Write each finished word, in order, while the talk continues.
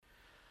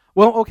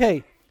Well,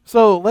 okay.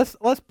 So let's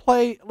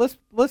play. Let's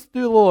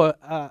do a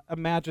little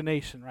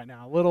imagination right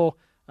now. A little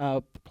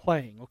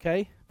playing.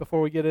 Okay.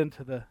 Before we get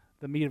into the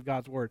meat of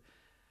God's word,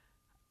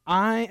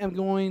 I am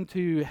going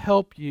to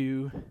help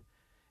you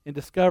in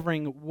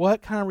discovering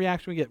what kind of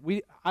reaction we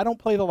get. I don't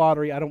play the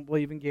lottery. I don't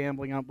believe in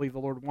gambling. I don't believe the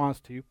Lord wants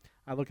to.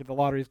 I look at the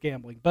lottery as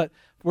gambling. But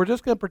we're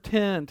just going to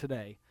pretend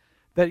today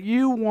that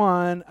you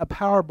won a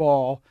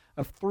Powerball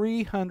of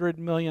 $300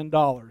 million.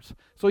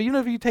 So even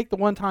if you take the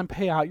one-time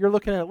payout, you're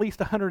looking at least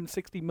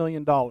 $160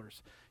 million.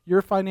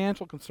 Your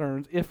financial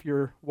concerns, if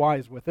you're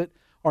wise with it,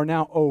 are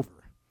now over.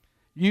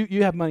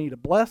 You have money to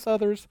bless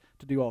others,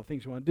 to do all the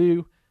things you want to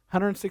do.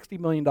 $160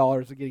 million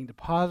are getting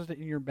deposited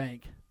in your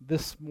bank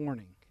this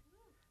morning.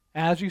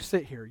 As you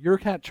sit here,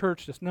 you're at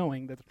church just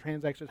knowing that the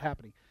transaction is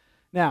happening.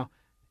 Now,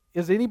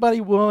 is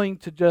anybody willing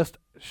to just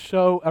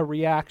show a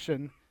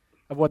reaction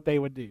of what they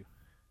would do?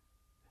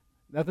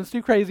 Nothing's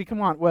too crazy.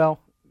 Come on. Well,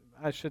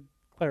 I should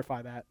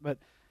clarify that. But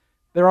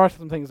there are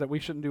some things that we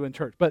shouldn't do in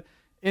church. But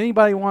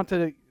anybody want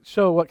to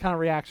show what kind of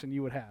reaction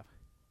you would have?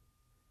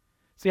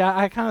 See,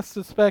 I kind of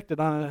suspected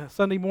on a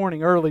Sunday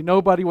morning early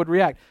nobody would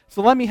react.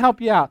 So let me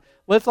help you out.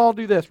 Let's all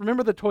do this.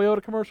 Remember the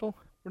Toyota commercial?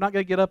 We're not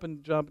going to get up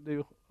and jump and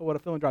do what a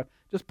fill and drive.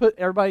 Just put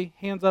everybody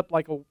hands up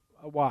like a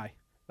Y,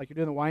 like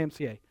you're doing the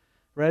YMCA.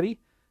 Ready?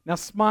 Now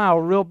smile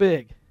real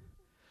big.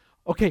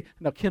 Okay,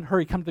 now Ken,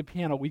 hurry, come to the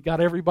piano. We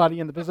got everybody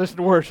in the position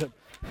to worship.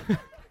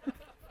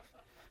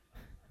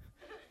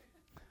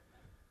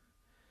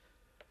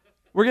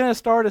 We're going to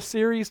start a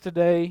series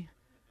today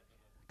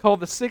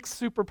called The 6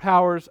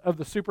 Superpowers of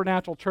the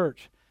Supernatural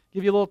Church.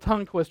 Give you a little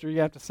tongue twister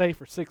you have to say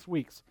for 6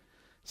 weeks.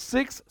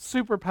 6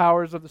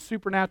 superpowers of the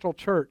supernatural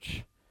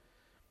church.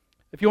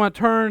 If you want to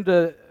turn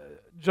to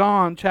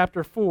John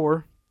chapter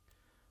 4,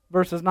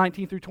 verses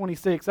 19 through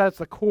 26, that's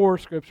the core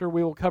scripture.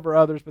 We will cover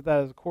others, but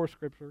that is the core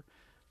scripture.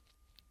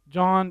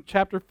 John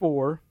chapter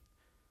 4,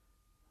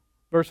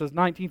 verses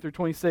 19 through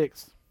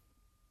 26.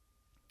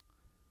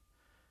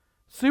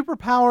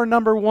 Superpower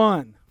number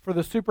 1 for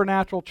the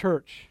supernatural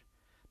church.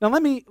 Now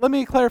let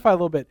me clarify a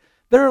little bit.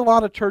 There are a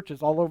lot of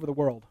churches all over the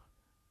world.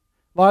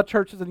 A lot of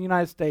churches in the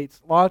United States,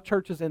 a lot of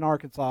churches in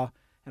Arkansas,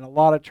 and a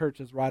lot of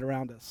churches right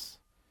around us.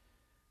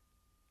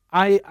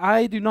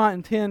 I do not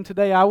intend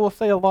today, I will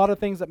say a lot of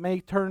things that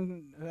may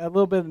turn a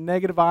little bit of a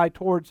negative eye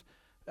towards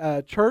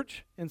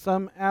church in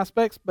some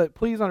aspects, but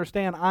please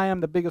understand I am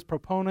the biggest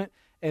proponent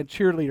and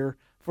cheerleader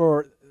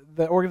for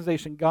the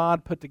organization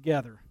God put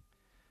together,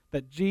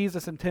 that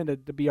Jesus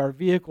intended to be our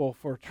vehicle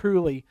for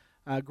truly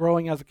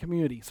growing as a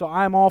community. So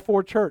I am all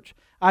for church.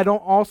 I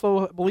don't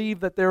also believe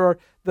that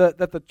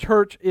that the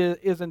church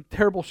is in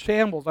terrible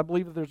shambles. I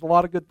believe that there's a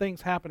lot of good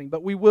things happening,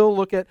 but we will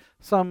look at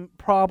some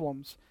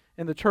problems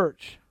in the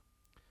church.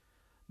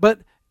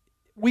 But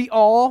we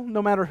all,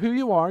 no matter who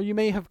you are, you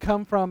may have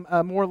come from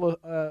a more,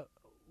 I'm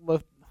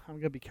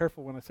going to be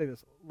careful when I say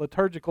this,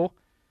 liturgical.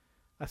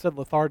 I said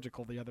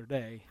lethargical the other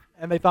day,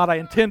 and they thought I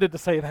intended to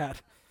say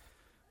that.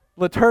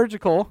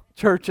 Liturgical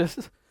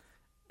churches.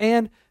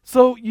 And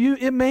so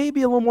it may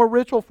be a little more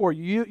ritual for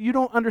you. You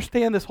don't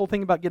understand this whole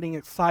thing about getting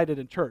excited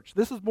in church.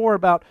 This is more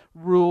about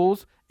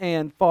rules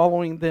and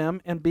following them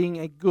and being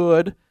a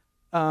good,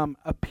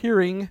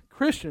 appearing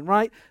Christian,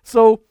 right?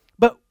 So,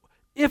 but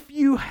if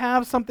you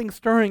have something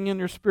stirring in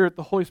your spirit,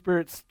 the Holy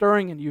Spirit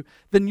stirring in you,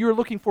 then you're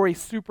looking for a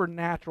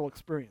supernatural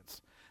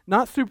experience.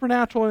 Not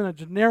supernatural in a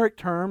generic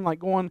term, like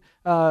going,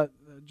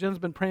 Jen's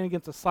been praying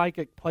against a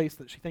psychic place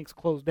that she thinks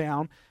closed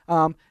down,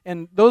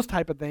 and those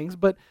type of things,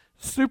 but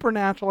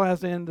supernatural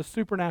as in the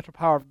supernatural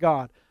power of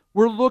God.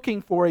 We're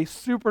looking for a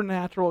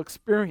supernatural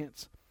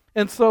experience.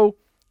 And so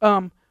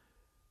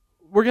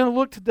we're going to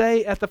look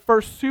today at the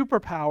first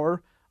superpower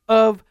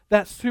of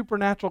that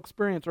supernatural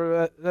experience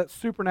or that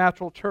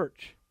supernatural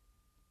church.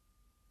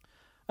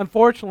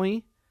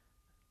 Unfortunately,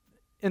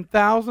 in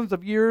thousands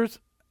of years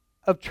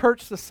of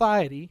church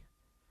society,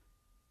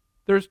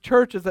 there's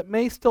churches that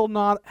may still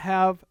not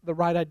have the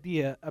right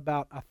idea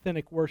about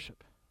authentic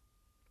worship.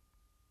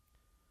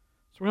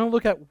 So we're going to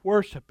look at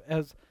worship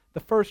as the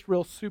first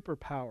real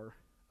superpower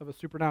of a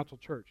supernatural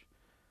church.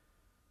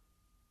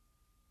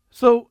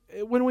 So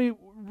when we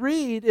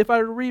read, if I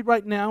read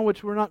right now,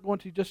 which we're not going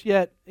to just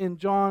yet, in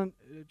John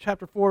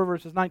chapter 4,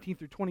 verses 19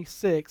 through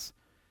 26,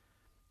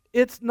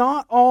 it's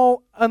not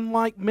all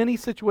unlike many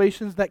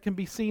situations that can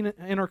be seen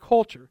in our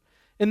culture.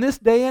 In this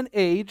day and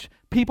age,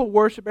 people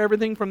worship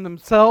everything from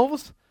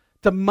themselves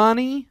to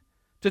money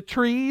to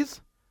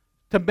trees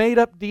to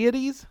made-up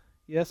deities.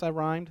 Yes, I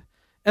rhymed.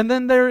 And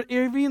then there are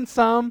even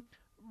some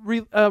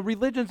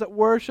religions that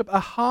worship a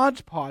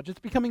hodgepodge. It's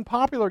becoming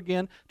popular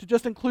again to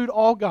just include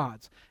all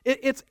gods.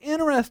 It's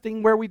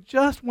interesting where we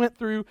just went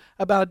through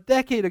about a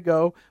decade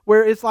ago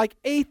where it's like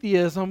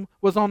atheism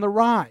was on the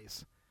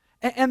rise.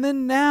 And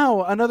then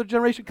now another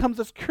generation comes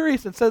that's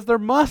curious and says there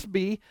must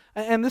be,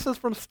 and this is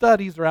from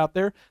studies that are out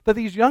there, that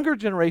these younger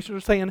generations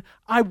are saying,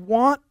 I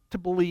want to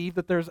believe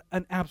that there's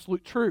an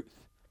absolute truth.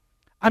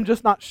 I'm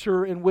just not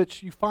sure in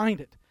which you find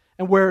it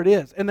and where it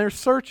is. And they're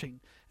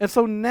searching. And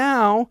so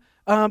now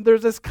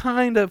there's this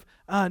kind of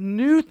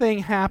new thing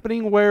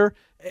happening where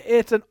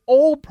it's an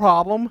old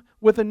problem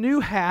with a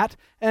new hat,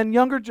 and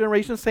younger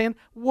generations saying,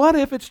 what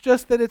if it's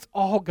just that it's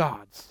all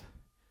God's?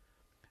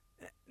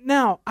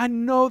 Now, I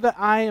know that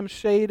I am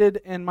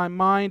shaded and my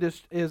mind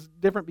is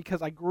different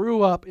because I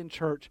grew up in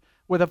church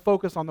with a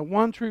focus on the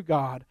one true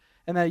God,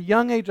 and at a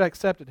young age I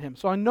accepted Him.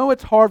 So I know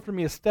it's hard for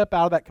me to step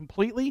out of that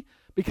completely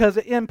because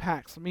it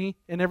impacts me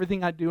in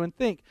everything I do and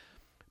think.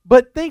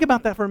 But think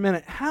about that for a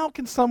minute. How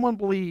can someone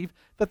believe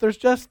that there's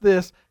just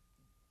this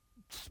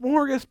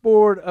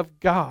smorgasbord of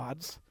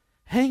gods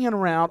hanging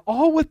around,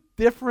 all with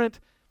different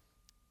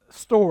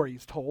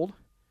stories told,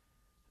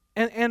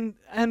 and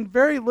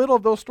very little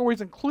of those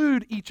stories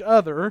include each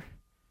other,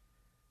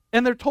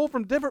 and they're told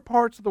from different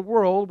parts of the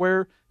world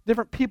where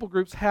different people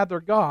groups had their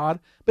God,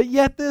 but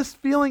yet this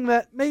feeling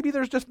that maybe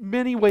there's just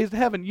many ways to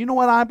heaven. You know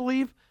what I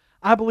believe?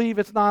 I believe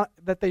it's not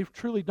that they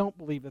truly don't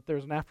believe that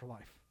there's an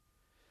afterlife.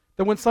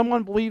 That when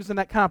someone believes in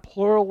that kind of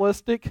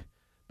pluralistic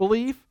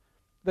belief,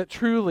 that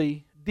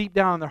truly, deep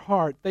down in their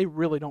heart, they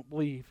really don't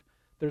believe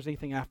there's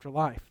anything after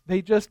life.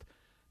 They're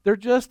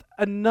just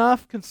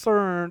enough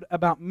concerned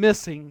about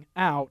missing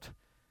out.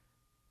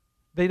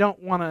 They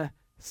don't want to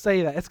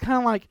say that. It's kind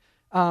of like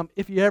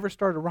if you ever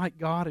start to write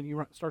God and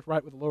you start to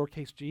write with a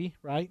lowercase g,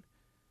 right?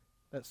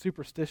 That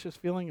superstitious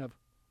feeling of,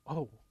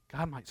 oh,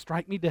 God might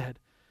strike me dead.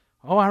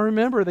 Oh, I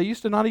remember they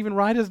used to not even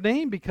write His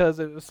name because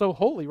it was so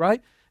holy,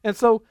 right? And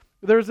so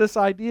there's this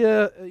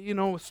idea,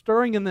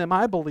 stirring in them,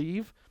 I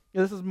believe,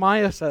 this is my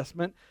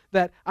assessment,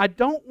 that I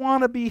don't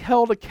want to be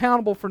held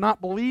accountable for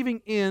not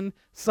believing in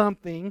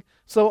something,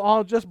 so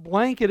I'll just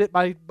blanket it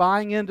by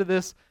buying into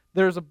this,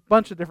 there's a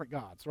bunch of different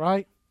gods,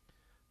 right?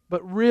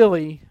 But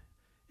really,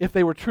 if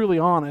they were truly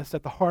honest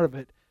at the heart of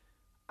it,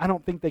 I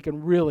don't think they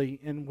can really,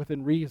 and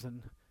within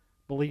reason,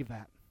 believe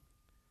that.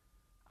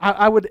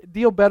 I would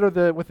deal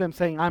better with them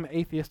saying, I'm an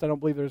atheist, I don't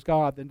believe there's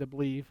God, than to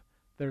believe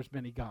there's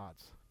many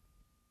gods.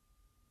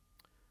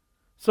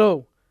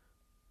 So,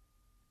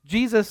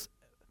 Jesus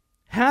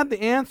had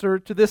the answer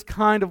to this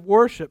kind of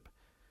worship,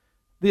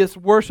 this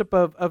worship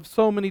of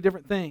so many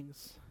different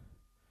things.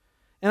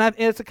 And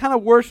it's a kind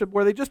of worship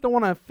where they just don't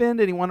want to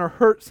offend anyone or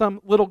hurt some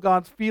little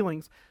god's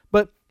feelings.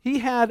 But He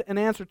had an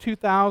answer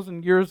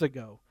 2,000 years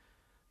ago.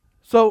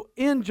 So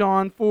in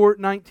John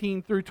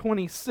 4:19 through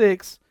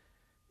 26,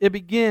 it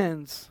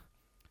begins,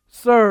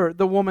 Sir,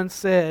 the woman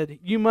said,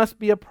 you must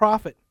be a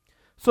prophet.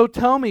 So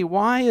tell me,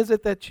 why is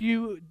it that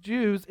you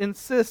Jews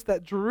insist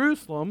that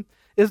Jerusalem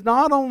is the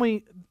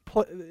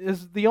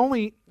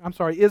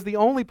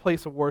only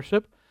place of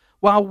worship,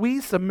 while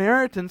we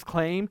Samaritans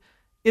claim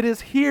it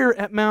is here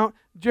at Mount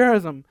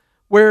Gerizim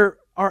where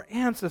our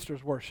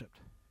ancestors worshipped?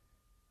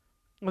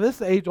 Well, this is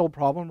the age-old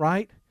problem,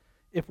 right?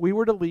 If we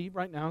were to leave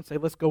right now and say,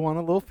 let's go on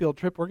a little field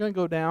trip, we're going to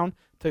go down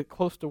to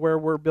close to where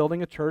we're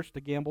building a church,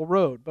 to Gamble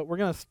Road. But we're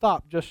going to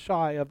stop just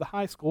shy of the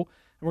high school,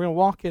 and we're going to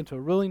walk into a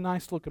really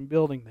nice-looking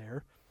building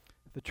there,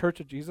 the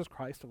Church of Jesus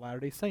Christ of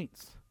Latter-day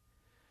Saints.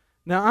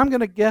 Now, I'm going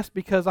to guess,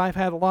 because I've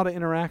had a lot of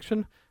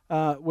interaction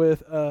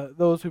with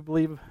those who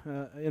believe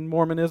in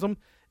Mormonism,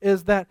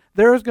 is that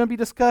there is going to be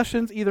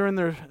discussions either in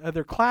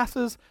their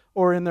classes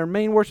or in their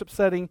main worship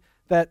setting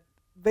that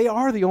they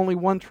are the only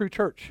one true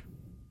church.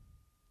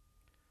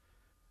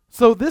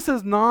 So this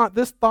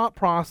thought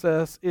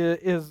process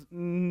is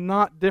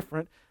not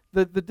different.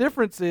 The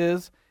difference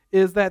is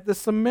that the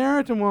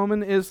Samaritan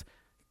woman is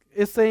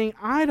saying,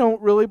 I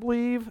don't really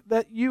believe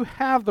that you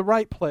have the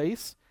right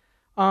place,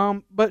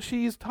 but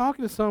she's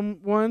talking to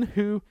someone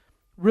who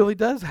really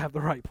does have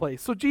the right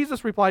place. So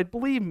Jesus replied,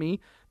 believe me,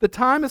 the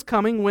time is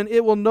coming when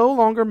it will no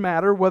longer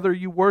matter whether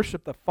you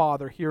worship the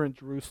Father here in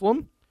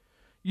Jerusalem.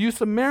 You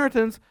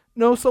Samaritans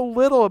know so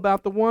little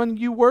about the one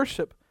you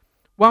worship,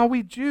 while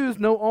we Jews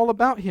know all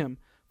about Him.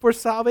 For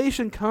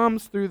salvation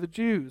comes through the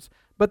Jews.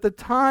 But the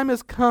time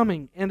is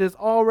coming and is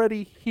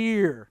already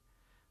here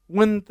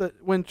when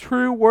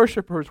true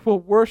worshipers will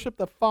worship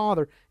the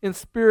Father in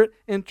spirit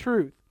and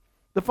truth.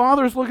 The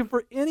Father is looking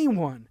for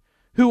anyone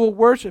who will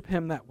worship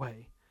Him that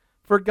way.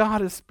 For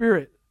God is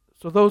spirit,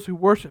 so those who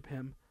worship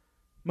Him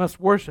must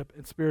worship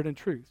in spirit and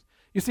truth.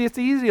 You see, it's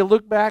easy to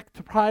look back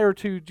to prior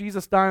to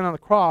Jesus dying on the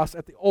cross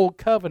at the old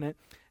covenant,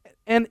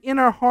 and in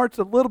our hearts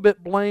a little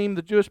bit blame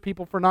the Jewish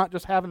people for not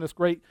just having this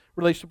great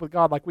relationship with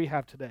God like we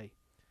have today.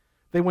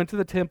 They went to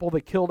the temple, they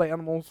killed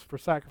animals for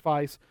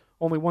sacrifice.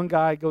 Only one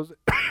guy goes,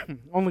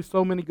 only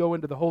so many go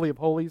into the Holy of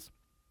Holies.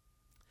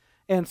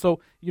 And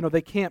so,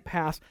 they can't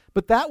pass.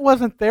 But that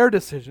wasn't their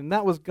decision.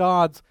 That was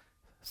God's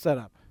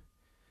setup.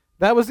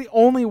 That was the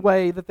only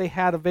way that they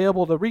had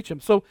available to reach Him.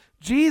 So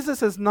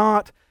Jesus is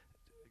not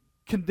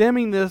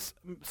condemning this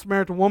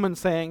Samaritan woman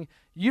saying,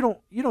 you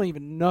don't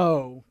even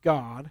know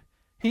God.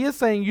 He is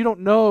saying you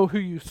don't know who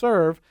you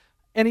serve,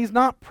 and He's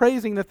not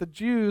praising that the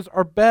Jews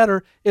are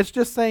better. It's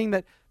just saying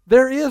that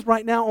there is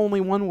right now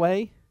only one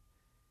way,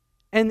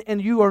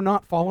 and you are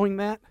not following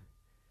that.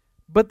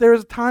 But there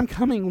is a time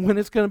coming when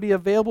it's going to be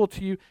available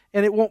to you,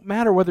 and it won't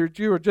matter whether you're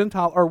Jew or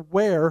Gentile or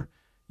where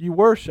you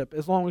worship,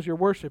 as long as you're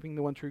worshiping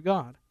the one true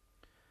God.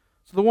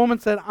 So the woman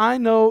said, I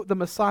know the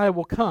Messiah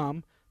will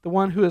come, the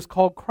one who is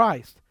called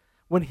Christ.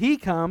 When he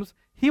comes,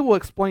 he will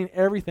explain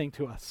everything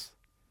to us.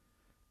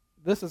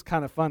 This is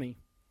kind of funny.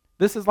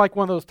 This is like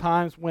one of those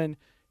times when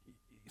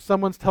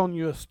someone's telling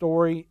you a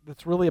story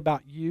that's really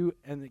about you,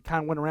 and it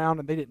kind of went around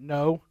and they didn't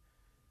know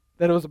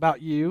that it was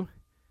about you.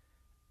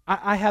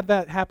 I had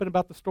that happen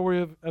about the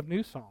story of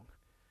New Song.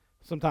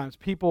 Sometimes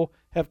people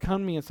have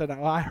come to me and said,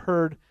 oh, I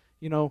heard,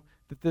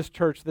 that this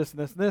church, this and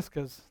this and this,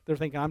 because they're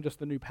thinking I'm just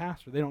the new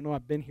pastor. They don't know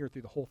I've been here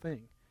through the whole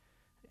thing.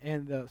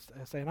 And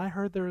I say, and I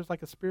heard there was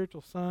like a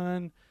spiritual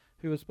son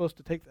who was supposed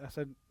to take, I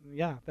said,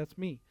 yeah, that's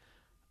me.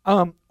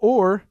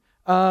 Or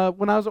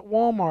when I was at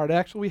Walmart,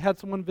 actually we had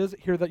someone visit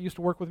here that used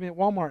to work with me at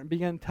Walmart and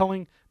began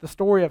telling the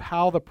story of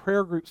how the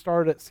prayer group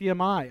started at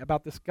CMI,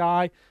 about this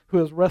guy who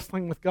was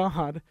wrestling with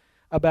God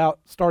about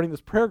starting this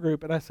prayer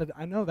group. And I said,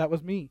 I know, that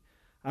was me.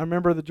 I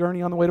remember the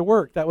journey on the way to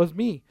work. That was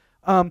me.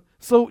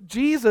 So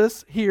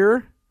Jesus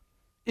here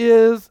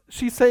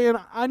she's saying,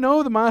 I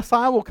know the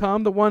Messiah will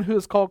come, the one who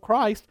is called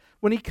Christ.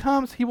 When he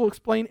comes, he will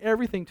explain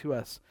everything to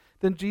us.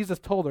 Then Jesus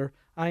told her,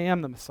 I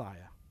am the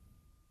Messiah.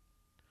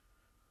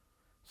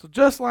 So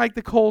just like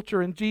the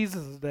culture in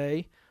Jesus'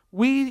 day,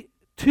 we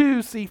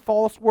too see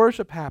false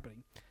worship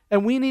happening.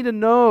 And we need to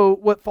know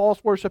what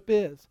false worship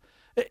is.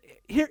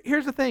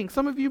 Here's the thing.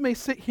 Some of you may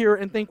sit here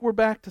and think we're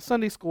back to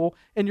Sunday school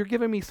and you're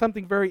giving me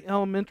something very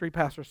elementary,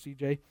 Pastor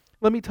CJ.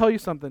 Let me tell you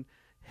something.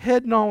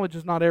 Head knowledge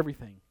is not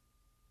everything.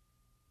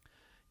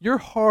 Your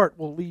heart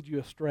will lead you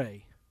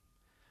astray.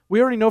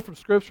 We already know from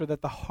Scripture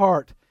that the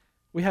heart,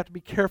 we have to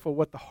be careful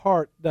what the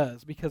heart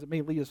does because it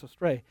may lead us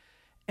astray.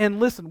 And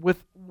listen,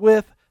 with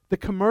the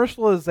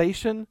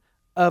commercialization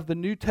of the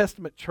New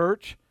Testament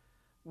church,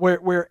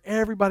 where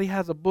everybody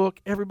has a book,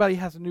 everybody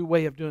has a new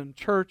way of doing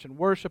church and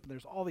worship, and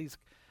there's all these,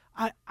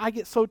 I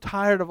get so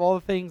tired of all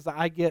the things that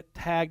I get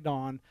tagged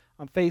on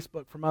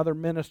Facebook from other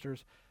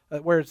ministers,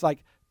 where it's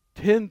like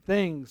 10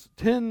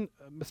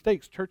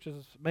 mistakes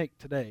churches make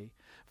today.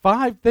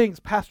 5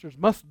 things pastors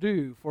must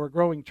do for a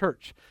growing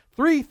church.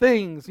 3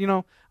 things,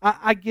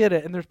 I get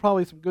it, and there's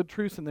probably some good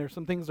truths in there.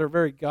 Some things are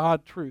very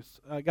God truths,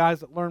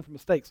 guys that learn from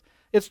mistakes.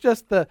 It's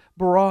just the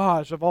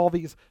barrage of all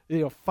these,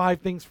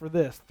 5 things for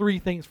this, 3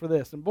 things for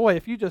this. And boy,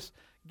 if you just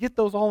get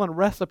those all in a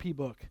recipe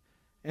book,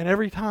 and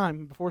every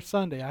time before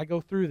Sunday I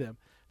go through them,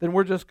 then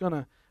we're just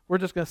gonna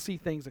see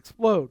things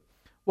explode.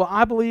 Well,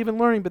 I believe in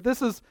learning, but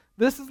this is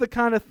the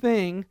kind of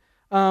thing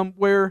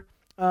where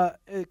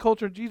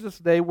culture of Jesus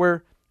today,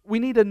 where we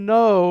need to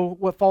know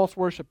what false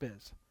worship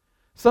is.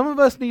 Some of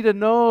us need to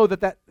know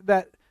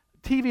that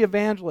TV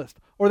evangelist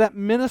or that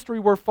ministry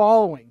we're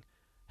following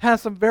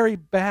has some very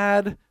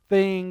bad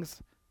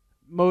things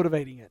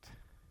motivating it.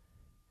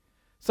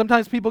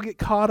 Sometimes people get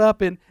caught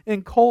up in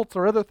cults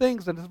or other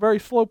things, and it's a very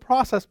slow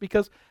process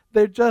because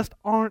they just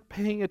aren't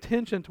paying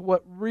attention to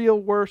what real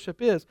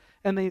worship is,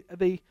 and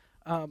they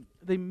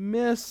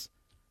miss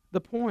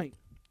the point.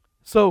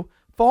 So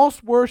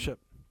false worship,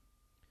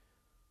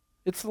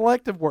 it's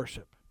selective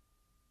worship.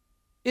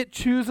 It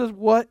chooses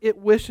what it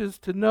wishes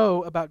to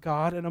know about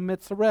God and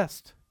omits the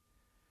rest.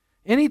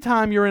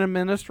 Anytime you're in a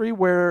ministry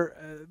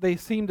where they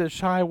seem to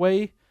shy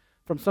away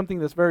from something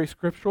that's very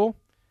scriptural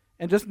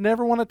and just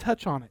never want to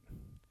touch on it.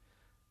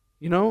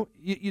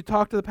 You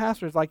talk to the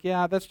pastor, it's like,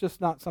 yeah, that's just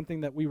not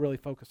something that we really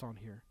focus on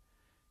here.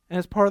 And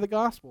it's part of the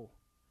gospel.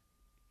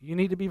 You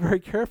need to be very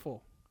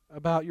careful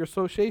about your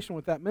association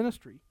with that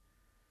ministry.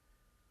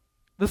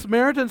 The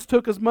Samaritans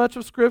took as much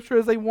of Scripture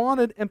as they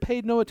wanted and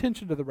paid no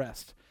attention to the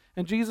rest.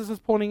 And Jesus is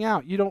pointing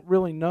out, you don't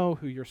really know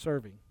who you're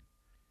serving.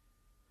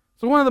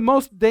 So one of the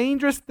most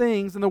dangerous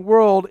things in the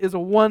world is a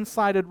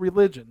one-sided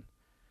religion.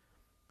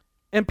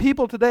 And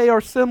people today are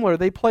similar.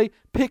 They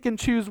pick and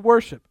choose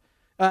worship.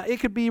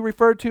 It could be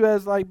referred to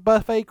as like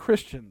buffet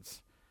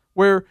Christians,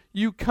 where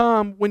you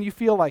come when you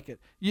feel like it.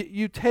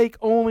 You take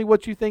only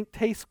what you think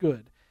tastes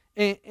good.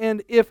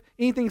 And if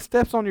anything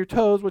steps on your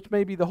toes, which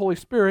may be the Holy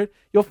Spirit,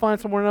 you'll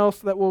find someone else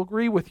that will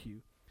agree with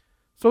you.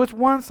 So it's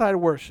one-sided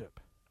worship.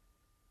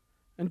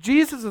 And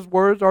Jesus'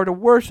 words are to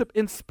worship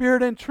in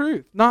spirit and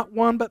truth, not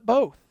one but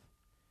both.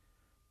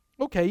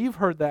 Okay, you've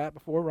heard that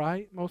before,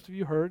 right? Most of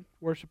you heard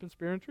worship in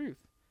spirit and truth.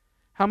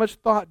 How much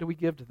thought do we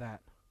give to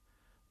that?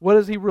 What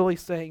is he really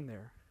saying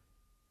there?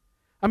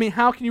 I mean,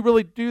 how can you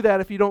really do that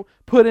if you don't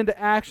put into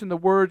action the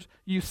words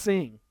you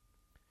sing?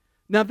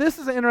 Now, this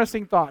is an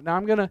interesting thought. Now,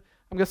 I'm gonna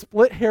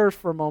split hairs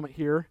for a moment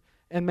here,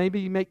 and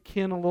maybe make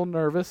Ken a little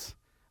nervous.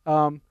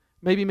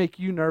 Maybe make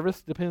you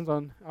nervous, depends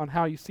on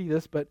how you see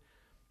this, but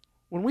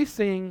when we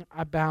sing,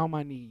 I bow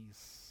my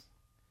knees,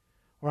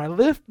 or I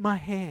lift my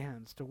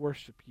hands to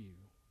worship you,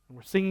 and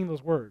we're singing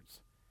those words.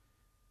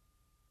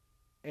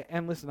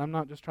 And listen, I'm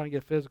not just trying to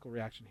get a physical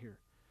reaction here,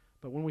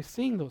 but when we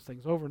sing those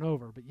things over and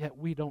over, but yet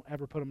we don't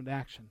ever put them into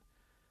action,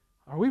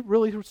 are we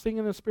really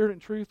singing in spirit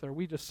and truth, or are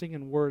we just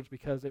singing words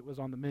because it was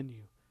on the menu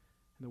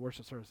in the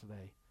worship service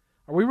today?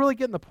 Are we really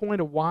getting the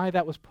point of why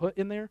that was put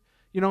in there?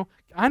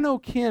 I know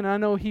Ken, I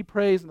know he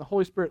prays and the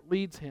Holy Spirit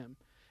leads him.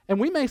 And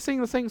we may sing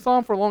the same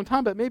song for a long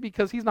time, but maybe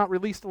because he's not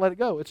released to let it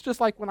go. It's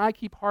just like when I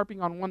keep harping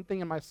on one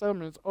thing in my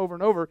sermons over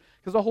and over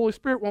because the Holy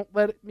Spirit won't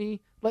me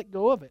let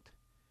go of it.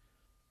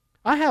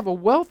 I have a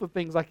wealth of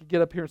things I could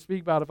get up here and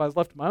speak about if I was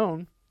left to my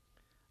own.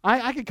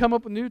 I could come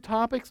up with new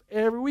topics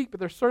every week, but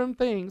there's certain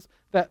things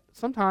that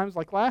sometimes,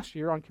 like last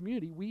year on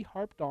Community, we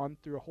harped on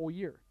through a whole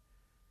year.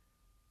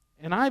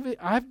 And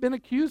I've been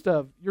accused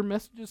of, your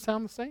messages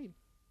sound the same.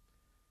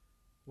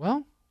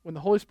 Well, when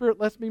the Holy Spirit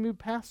lets me move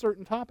past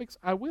certain topics,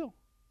 I will.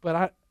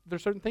 But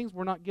there's certain things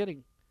we're not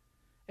getting.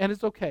 And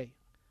it's okay.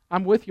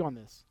 I'm with you on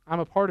this.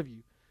 I'm a part of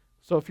you.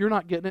 So if you're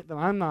not getting it, then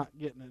I'm not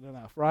getting it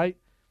enough, right?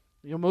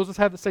 Moses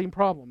had the same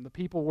problem. The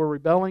people were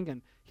rebelling,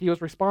 and he was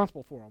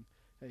responsible for them.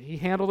 He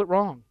handled it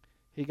wrong.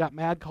 He got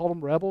mad, called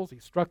them rebels. He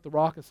struck the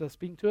rock instead of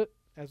speaking to it.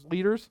 As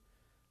leaders,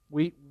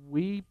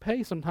 we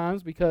pay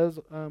sometimes because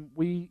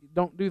we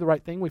don't do the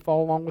right thing. We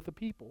follow along with the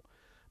people.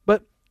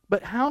 But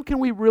how can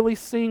we really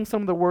sing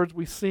some of the words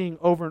we sing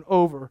over and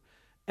over,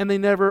 and they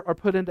never are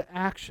put into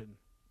action?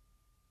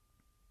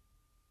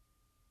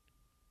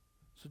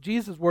 So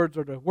Jesus' words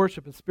are to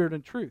worship in spirit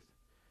and truth.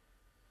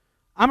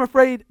 I'm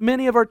afraid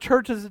many of our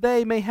churches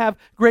today may have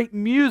great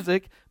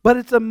music, but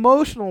it's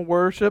emotional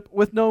worship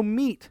with no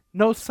meat,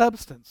 no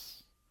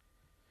substance.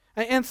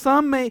 And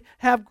some may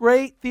have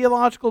great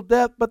theological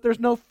depth, but there's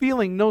no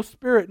feeling, no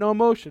spirit, no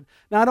emotion.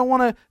 Now, I don't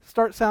want to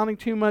start sounding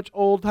too much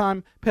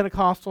old-time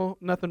Pentecostal,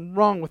 nothing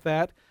wrong with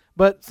that,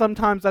 but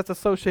sometimes that's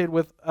associated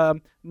with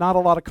not a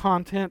lot of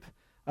content,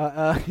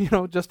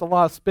 just a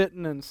lot of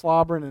spitting and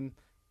slobbering, and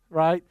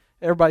right?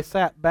 Everybody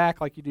sat back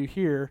like you do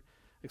here,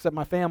 except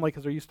my family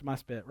because they're used to my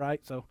spit,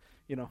 right? So,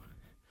 no,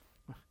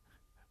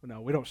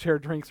 we don't share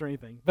drinks or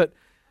anything. But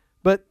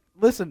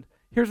listen,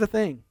 here's the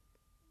thing.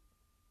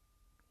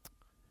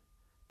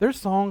 There's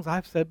songs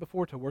I've said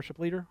before to a worship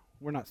leader,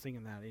 we're not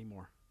singing that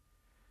anymore.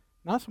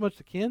 Not so much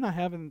to Ken, I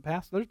have in the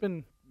past. There's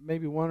been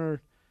maybe one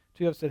or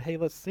two have said, hey,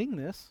 let's sing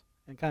this,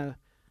 and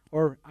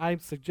or I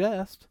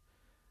suggest,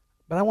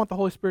 but I want the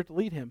Holy Spirit to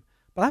lead him.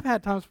 But I've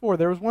had times before,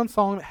 there was one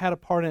song that had a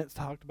part in it that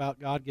talked about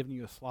God giving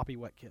you a sloppy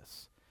wet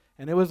kiss.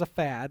 And it was a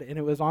fad, and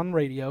it was on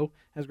radio.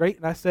 It was great,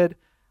 and I said,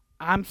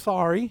 I'm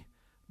sorry,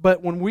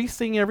 but when we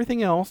sing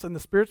everything else and the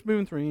Spirit's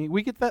moving through me,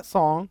 we get that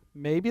song,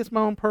 maybe it's my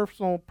own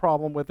personal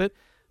problem with it,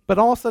 but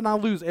all of a sudden I'll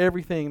lose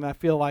everything that I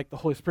feel like the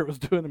Holy Spirit was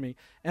doing to me.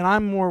 And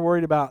I'm more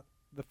worried about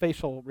the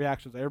facial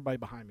reactions of everybody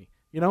behind me.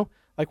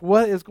 Like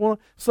what is going on?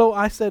 So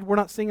I said, we're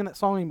not singing that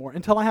song anymore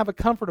until I have a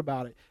comfort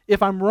about it.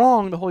 If I'm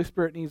wrong, the Holy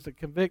Spirit needs to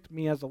convict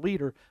me as a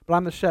leader, but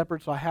I'm the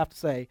shepherd, so I have to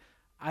say,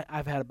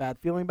 I've had a bad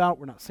feeling about it,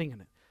 we're not singing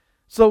it.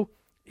 So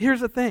here's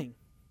the thing.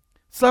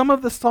 Some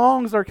of the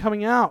songs that are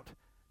coming out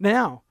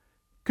now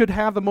could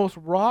have the most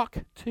rock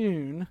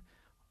tune.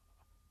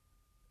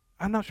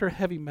 I'm not sure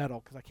heavy metal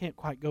because I can't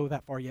quite go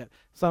that far yet.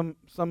 Some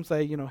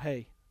say,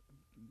 hey,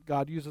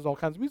 God uses all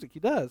kinds of music. He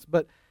does.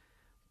 But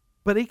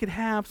he could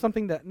have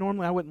something that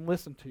normally I wouldn't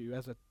listen to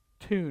as a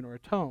tune or a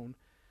tone.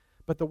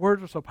 But the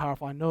words are so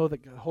powerful, I know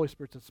that the Holy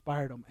Spirit's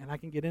inspired them, and I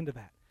can get into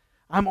that.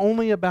 I'm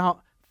only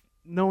about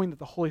knowing that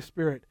the Holy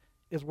Spirit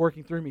is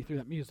working through me through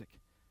that music.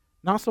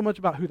 Not so much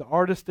about who the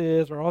artist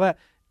is or all that.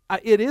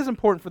 It is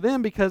important for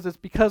them because it's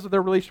because of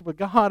their relationship with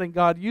God and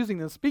God using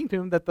them, speaking to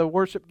them, that the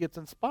worship gets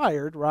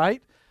inspired,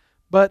 right?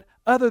 But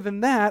other than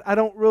that, I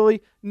don't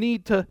really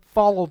need to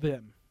follow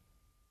them.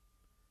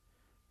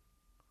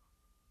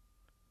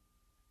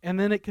 And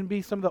then it can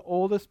be some of the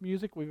oldest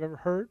music we've ever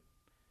heard.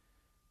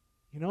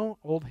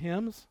 Old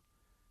hymns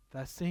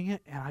that I sing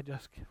it and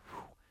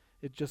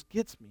it just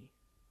gets me.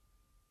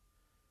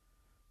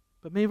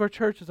 But many of our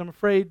churches, I'm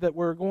afraid that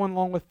we're going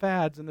along with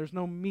fads and there's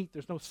no meat,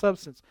 there's no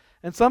substance.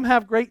 And some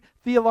have great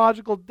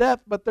theological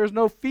depth, but there's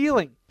no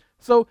feeling.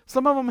 So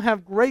some of them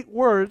have great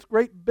words,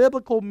 great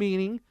biblical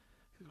meaning,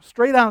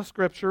 straight out of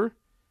Scripture,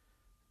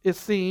 it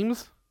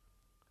seems.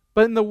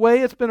 But in the way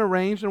it's been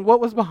arranged and what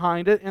was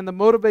behind it and the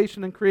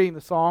motivation in creating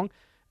the song,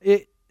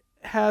 it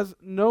has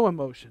no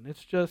emotion.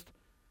 It's just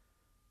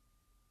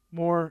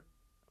more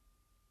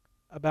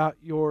about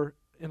your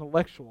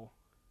intellectual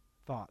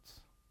thoughts.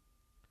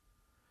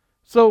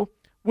 So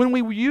when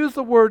we use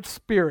the word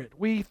Spirit,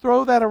 we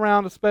throw that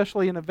around,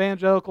 especially in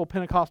evangelical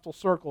Pentecostal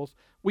circles.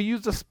 We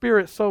use the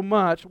Spirit so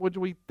much, which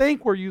we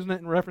think we're using it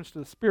in reference to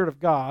the Spirit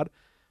of God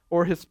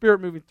or His Spirit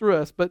moving through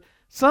us. But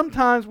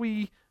sometimes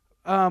we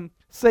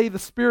say the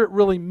Spirit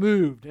really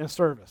moved in a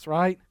service,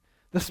 right?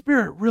 The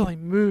Spirit really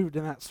moved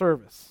in that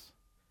service.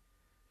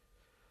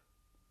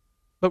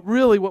 But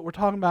really what we're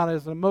talking about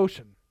is an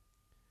emotion.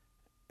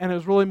 And it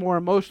was really more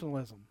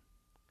emotionalism.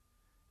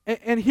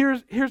 And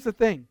here's the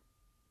thing.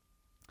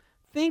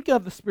 Think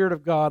of the Spirit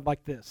of God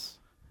like this.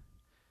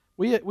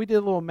 We did a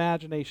little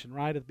imagination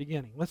right at the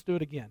beginning. Let's do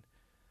it again.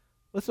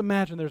 Let's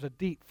imagine there's a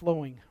deep,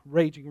 flowing,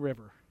 raging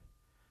river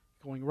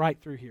going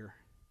right through here.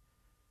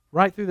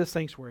 Right through this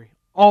sanctuary.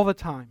 All the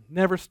time.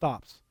 Never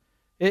stops.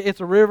 It's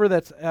a river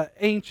that's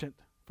ancient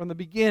from the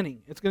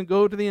beginning. It's going to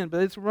go to the end,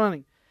 but it's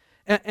running.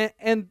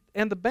 And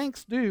the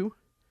banks do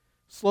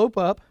slope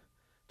up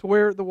to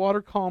where the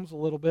water calms a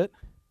little bit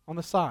on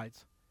the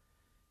sides.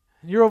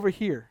 And you're over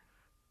here.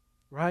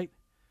 right?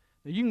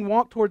 Now, you can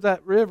walk towards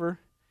that river,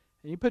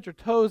 and you put your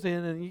toes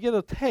in, and you get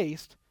a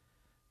taste,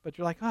 but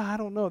you're like, oh, I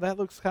don't know, that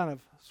looks kind of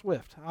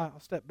swift.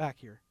 I'll step back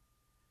here.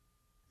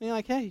 And you're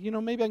like, hey,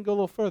 maybe I can go a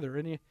little further,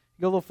 and you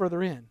go a little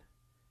further in.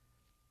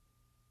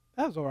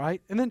 That was all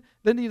right. And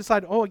then you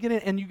decide, oh, I get in,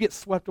 and you get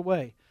swept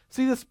away.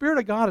 See, the Spirit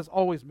of God is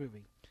always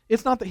moving.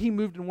 It's not that he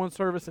moved in one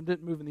service and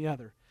didn't move in the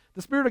other.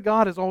 The Spirit of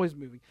God is always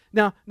moving.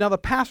 Now the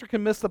pastor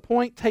can miss the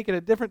point, take it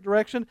a different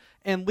direction,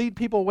 and lead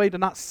people away to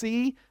not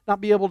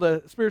be able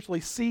to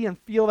spiritually see and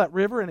feel that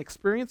river and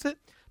experience it.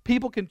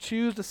 People can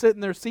choose to sit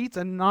in their seats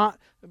and not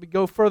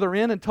go further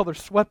in until they're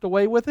swept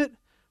away with it,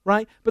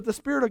 right? But the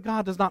Spirit of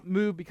God does not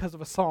move because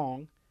of a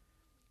song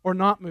or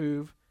not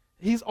move.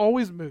 He's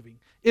always moving.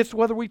 It's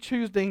whether we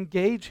choose to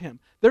engage him.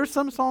 There's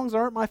some songs that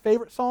aren't my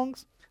favorite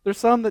songs. There's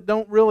some that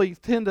don't really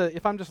tend to,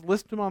 if I'm just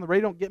listening to them on the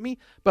radio, don't get me.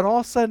 But all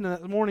of a sudden in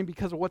the morning,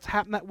 because of what's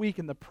happened that week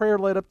and the prayer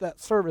led up to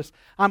that service,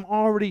 I'm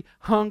already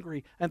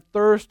hungry and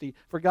thirsty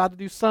for God to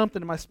do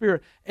something in my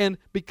spirit. And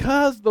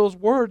because those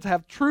words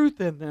have truth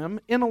in them,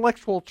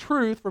 intellectual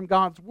truth from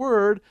God's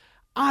word,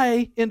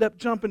 I end up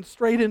jumping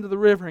straight into the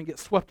river and get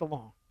swept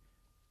along.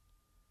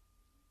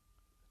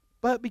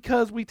 But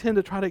because we tend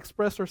to try to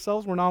express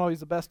ourselves, we're not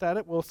always the best at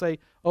it. We'll say,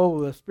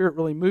 oh, the Spirit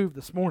really moved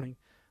this morning.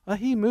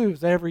 He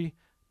moves every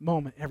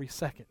moment, every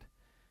second.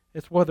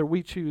 It's whether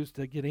we choose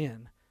to get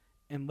in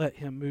and let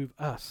him move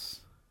us.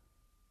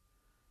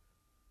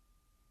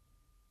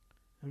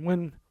 And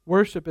when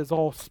worship is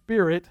all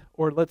spirit,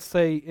 or let's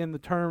say in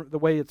the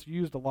way it's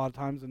used a lot of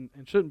times and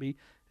shouldn't be,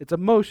 it's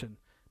emotion,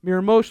 mere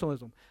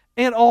emotionalism.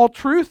 And all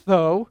truth,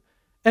 though,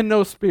 and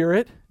no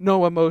spirit,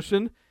 no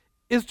emotion,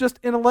 is just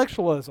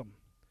intellectualism.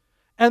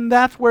 And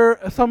that's where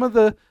some of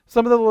the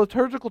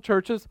liturgical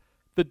churches,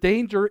 the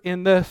danger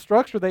in the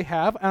structure they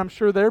have, and I'm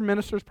sure their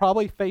ministers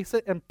probably face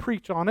it and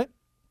preach on it,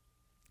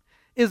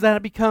 is that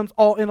it becomes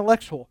all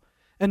intellectual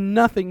and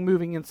nothing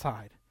moving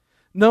inside.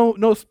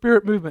 No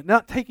spirit movement,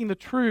 not taking the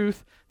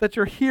truth that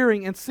you're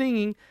hearing and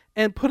singing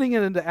and putting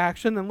it into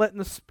action and letting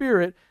the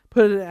Spirit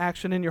put it into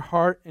action in your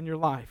heart and your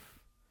life.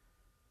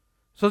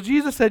 So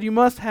Jesus said you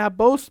must have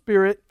both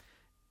Spirit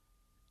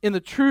in the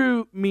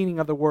true meaning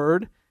of the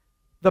word,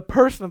 the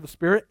person of the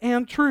Spirit,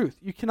 and truth.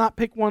 You cannot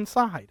pick one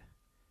side.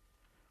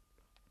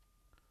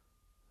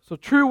 So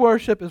true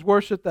worship is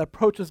worship that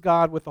approaches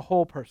God with the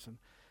whole person.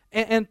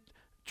 And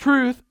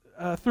truth,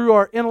 through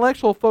our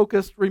intellectual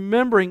focused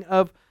remembering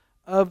of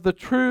the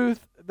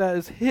truth that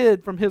is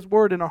hid from his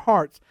word in our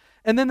hearts.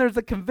 And then there's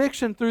the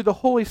conviction through the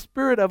Holy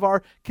Spirit of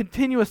our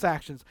continuous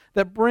actions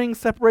that bring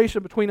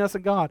separation between us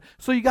and God.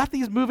 So you got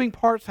these moving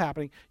parts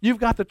happening. You've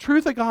got the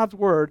truth of God's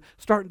word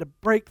starting to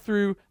break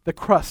through the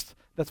crust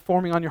that's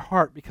forming on your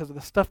heart because of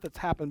the stuff that's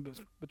happened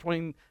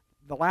between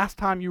the last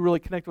time you really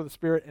connect with the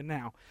Spirit and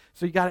now.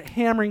 So you got it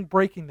hammering,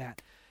 breaking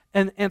that.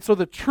 And so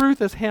the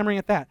truth is hammering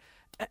at that.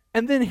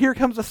 And then here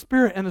comes the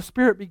Spirit, and the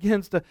Spirit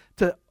begins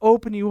to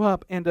open you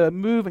up and to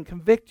move and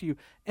convict you.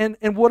 And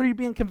what are you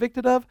being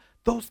convicted of?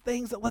 Those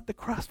things that let the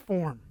crust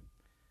form.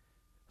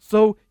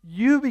 So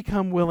you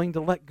become willing to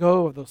let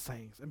go of those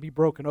things and be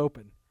broken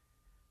open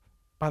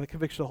by the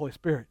conviction of the Holy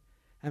Spirit.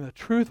 And the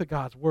truth of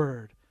God's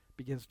word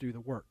begins to do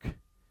the work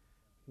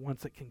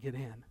once it can get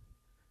in.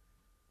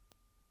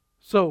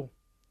 So,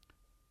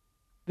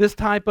 the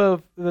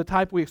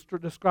type we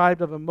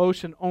described of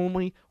emotion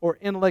only or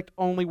intellect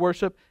only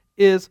worship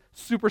is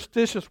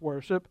superstitious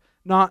worship,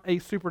 not a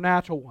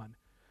supernatural one.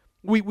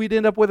 We'd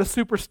end up with a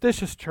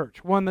superstitious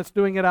church, one that's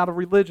doing it out of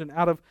religion,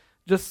 out of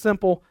just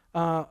simple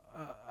a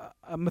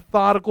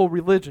methodical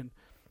religion.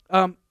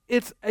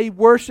 It's a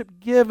worship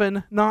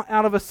given not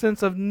out of a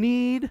sense of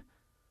need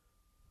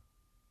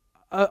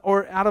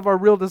or out of our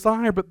real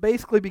desire, but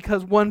basically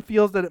because one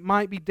feels that it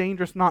might be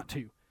dangerous not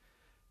to.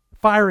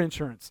 Fire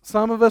insurance.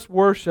 Some of us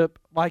worship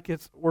like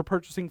we're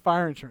purchasing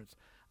fire insurance.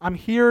 I'm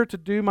here to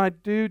do my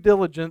due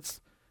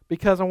diligence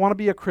because I want to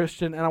be a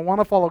Christian and I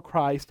want to follow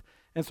Christ,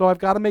 and so I've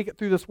got to make it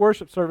through this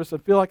worship service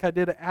and feel like I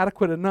did it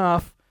adequate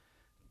enough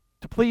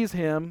to please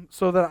Him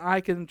so that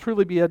I can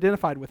truly be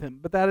identified with Him.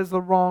 But that is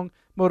the wrong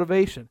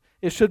motivation.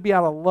 It should be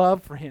out of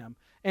love for Him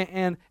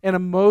and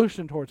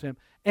emotion towards Him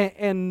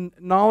and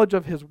knowledge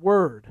of His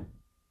Word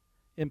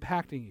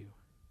impacting you.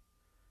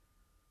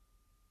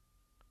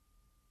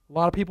 A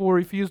lot of people will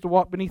refuse to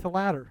walk beneath a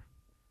ladder.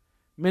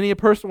 Many a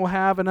person will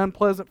have an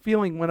unpleasant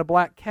feeling when a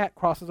black cat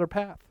crosses their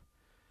path.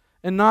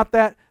 And not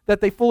that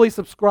they fully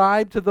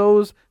subscribe to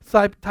those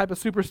type of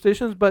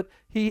superstitions, but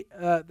they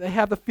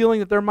have the feeling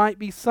that there might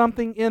be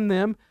something in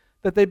them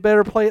that they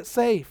better play it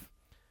safe.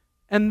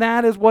 And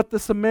that is what the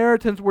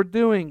Samaritans were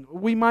doing.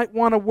 We might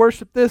want to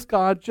worship this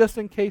God just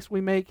in case we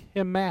make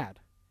Him mad.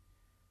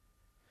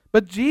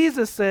 But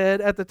Jesus said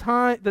at the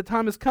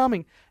time is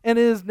coming, and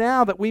it is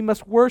now that we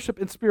must worship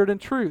in spirit and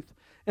truth.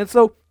 And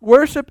so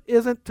worship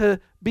isn't to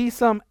be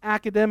some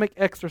academic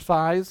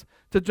exercise,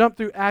 to jump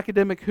through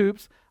academic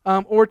hoops,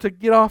 or to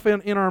get off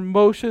in our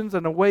emotions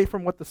and away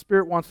from what the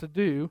Spirit wants to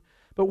do.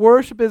 But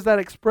worship is that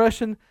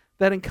expression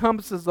that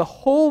encompasses the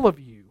whole of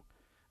you,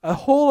 a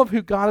whole of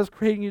who God is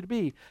creating you to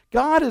be.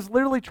 God is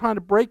literally trying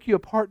to break you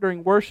apart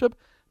during worship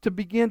to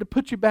begin to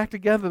put you back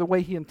together the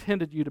way he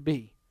intended you to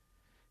be.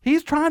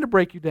 He's trying to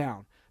break you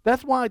down.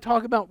 That's why I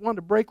talk about wanting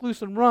to break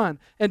loose and run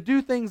and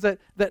do things that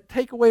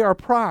take away our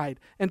pride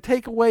and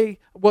take away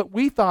what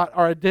we thought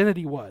our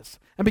identity was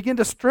and begin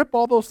to strip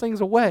all those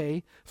things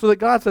away so that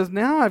God says,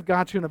 now I've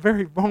got you in a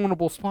very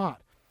vulnerable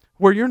spot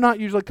where you're not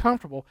usually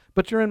comfortable,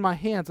 but you're in my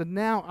hands, and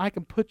now I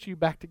can put you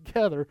back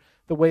together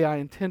the way I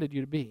intended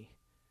you to be.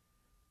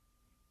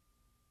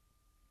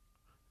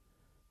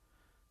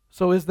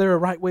 So is there a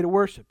right way to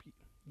worship?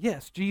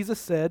 Yes, Jesus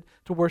said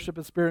to worship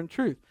in spirit and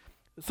truth.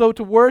 So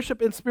to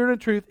worship in spirit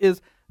and truth is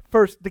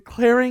first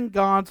declaring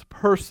God's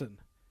person.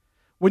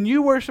 When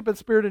you worship in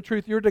spirit and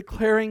truth, you're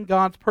declaring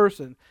God's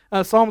person.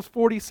 Psalms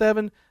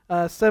 47,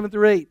 7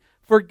 through 8.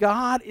 For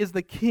God is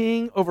the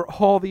king over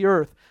all the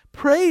earth.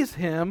 Praise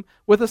him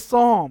with a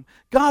psalm.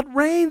 God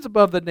reigns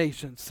above the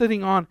nations,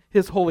 sitting on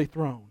his holy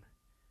throne.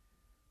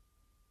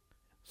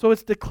 So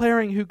it's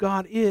declaring who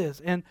God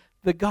is and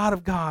the God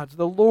of gods,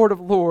 the Lord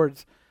of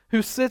lords,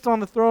 who sits on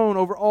the throne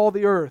over all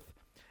the earth.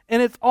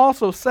 And it's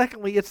also,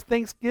 secondly, it's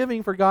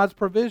thanksgiving for God's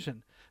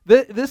provision.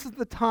 This is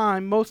the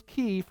time most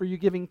key for you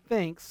giving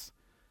thanks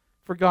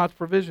for God's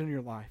provision in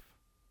your life.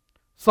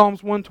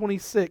 Psalms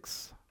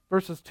 126,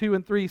 verses 2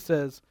 and 3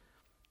 says,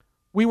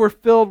 we were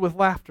filled with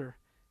laughter,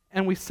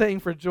 and we sang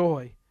for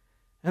joy.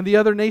 And the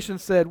other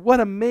nations said, what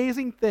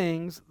amazing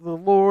things the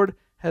Lord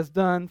has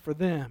done for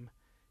them.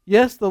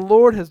 Yes, the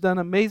Lord has done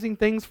amazing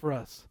things for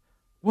us.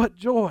 What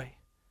joy.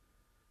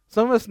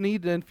 Some of us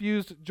need to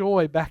infuse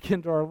joy back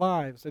into our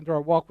lives, into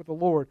our walk with the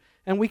Lord.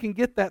 And we can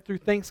get that through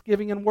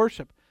thanksgiving and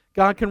worship.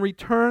 God can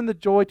return the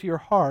joy to your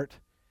heart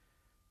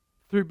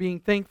through being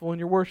thankful in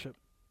your worship.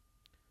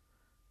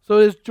 So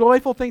it is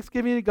joyful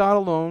thanksgiving to God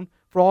alone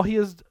for all he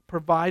has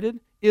provided,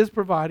 is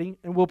providing,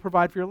 and will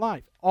provide for your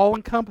life. All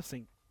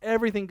encompassing.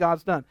 Everything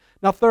God's done.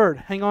 Now third,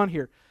 hang on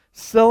here.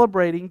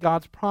 Celebrating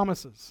God's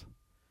promises.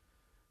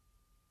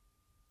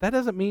 That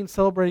doesn't mean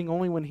celebrating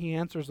only when he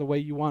answers the way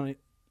you want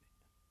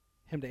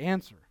him to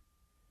answer.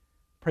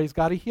 Praise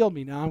God he healed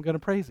me. Now I'm going to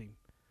praise him.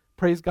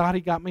 Praise God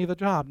he got me the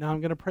job. Now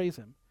I'm going to praise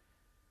him.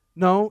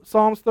 No,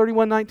 Psalms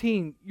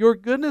 31:19. Your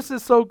goodness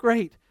is so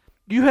great.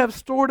 You have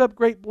stored up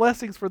great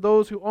blessings for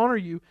those who honor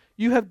you.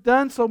 You have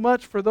done so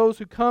much for those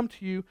who come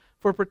to you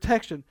for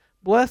protection,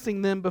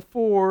 blessing them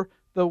before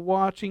the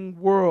watching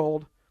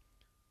world.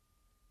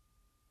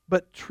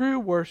 But true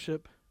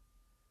worship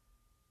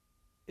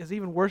is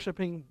even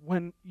worshiping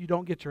when you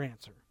don't get your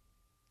answer.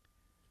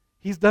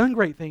 He's done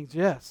great things,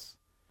 yes.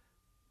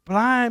 But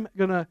I'm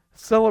going to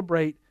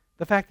celebrate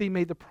the fact that he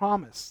made the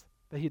promise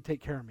that he'd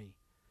take care of me.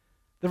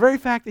 The very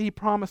fact that he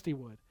promised he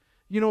would.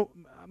 You know,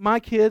 my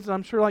kids,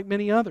 I'm sure like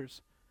many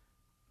others,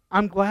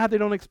 I'm glad they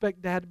don't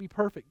expect dad to be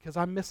perfect because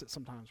I miss it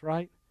sometimes,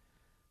 right?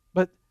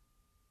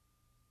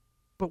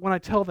 But when I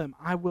tell them,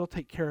 I will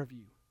take care of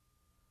you,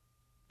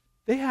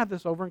 they have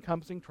this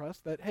over-encompassing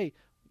trust that, hey,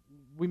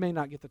 we may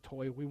not get the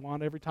toy we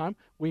want every time.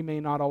 We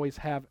may not always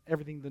have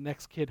everything the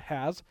next kid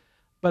has.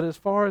 But as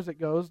far as it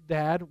goes,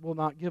 Dad will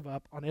not give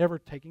up on ever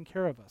taking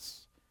care of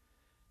us.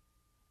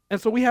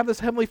 And so we have this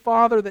Heavenly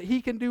Father that he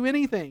can do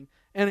anything.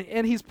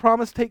 And he's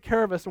promised to take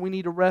care of us, and we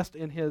need to rest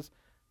in his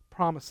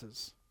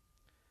promises.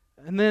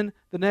 And then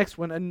the next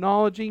one,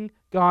 acknowledging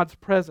God's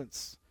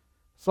presence.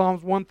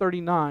 Psalms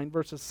 139,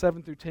 verses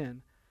 7 through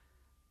 10.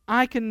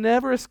 I can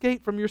never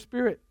escape from your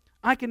spirit.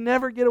 I can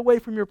never get away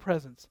from your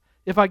presence.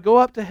 If I go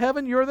up to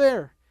heaven, you're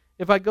there.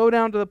 If I go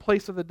down to the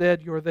place of the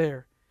dead, you're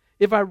there.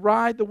 If I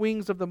ride the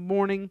wings of the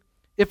morning,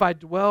 if I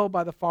dwell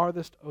by the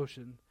farthest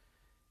ocean,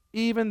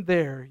 even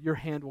there your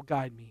hand will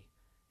guide me,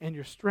 and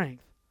your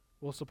strength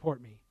will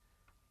support me.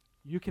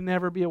 You can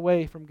never be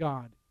away from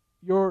God.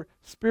 Your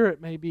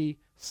spirit may be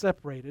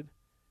separated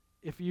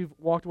if you've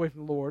walked away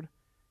from the Lord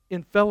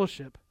in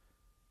fellowship,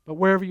 but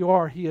wherever you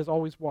are, he is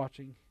always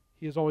watching.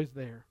 He is always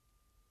there.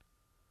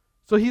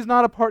 So he's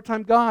not a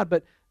part-time God,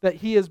 but that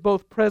he is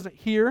both present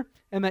here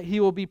and that he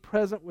will be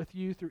present with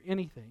you through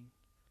anything.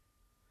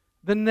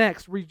 The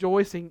next,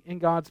 rejoicing in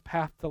God's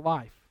path to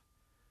life.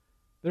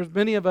 There's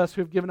many of us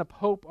who have given up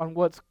hope on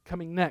what's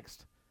coming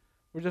next.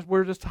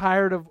 We're just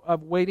tired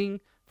of waiting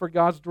for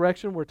God's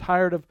direction. We're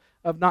tired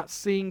of not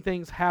seeing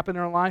things happen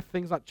in our life,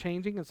 things not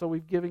changing, and so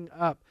we've given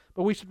up.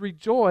 But we should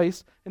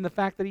rejoice in the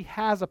fact that he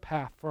has a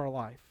path for our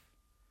life.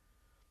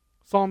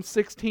 Psalm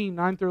 16,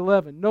 9 through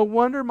 11. No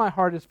wonder my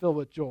heart is filled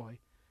with joy,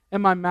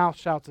 and my mouth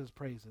shouts his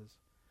praises.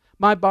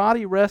 My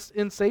body rests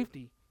in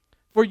safety,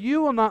 for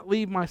you will not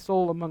leave my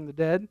soul among the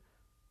dead,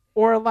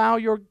 or allow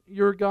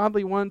your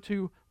godly one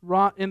to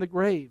rot in the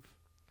grave.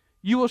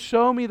 You will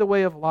show me the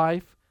way of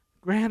life,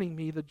 granting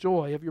me the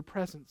joy of your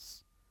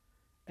presence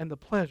and the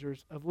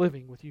pleasures of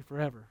living with you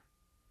forever.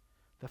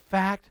 The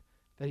fact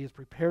that he has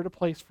prepared a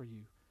place for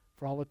you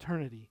for all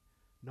eternity,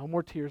 no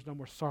more tears, no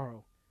more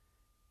sorrow.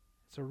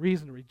 It's a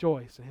reason to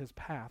rejoice in his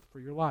path for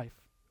your life,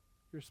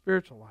 your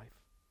spiritual life.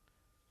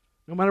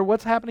 No matter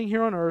what's happening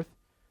here on earth,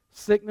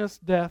 sickness,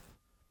 death,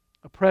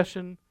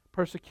 oppression,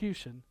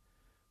 persecution,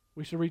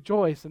 we should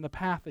rejoice in the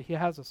path that he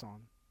has us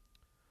on.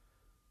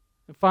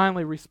 And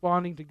finally,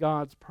 responding to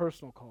God's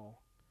personal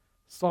call.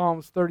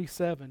 Psalms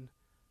 37,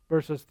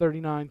 verses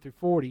 39 through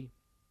 40.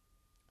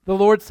 The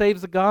Lord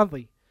saves the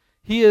godly.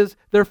 He is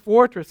their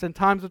fortress in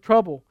times of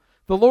trouble.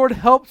 The Lord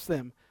helps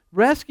them,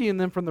 rescuing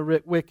them from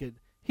the wicked.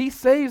 He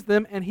saves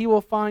them, and he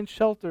will find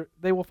shelter.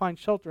 They will find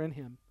shelter in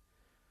him.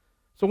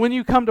 So when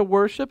you come to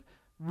worship,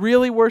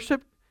 really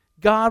worship,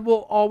 God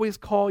will always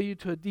call you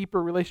to a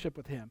deeper relationship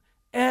with him.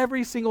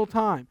 Every single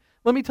time.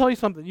 Let me tell you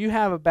something. You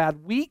have a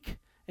bad week,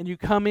 and you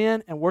come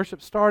in and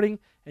worship starting,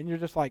 and you're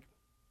just like,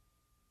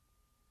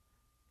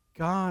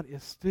 God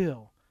is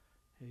still,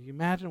 and you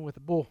imagine with a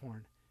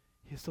bullhorn,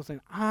 he's still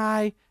saying,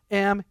 I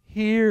am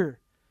here.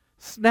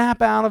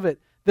 Snap out of it.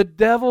 The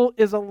devil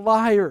is a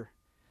liar.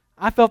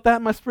 I felt that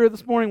in my spirit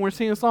this morning when we're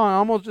singing a song. I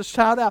almost just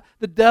shout out,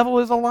 the devil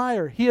is a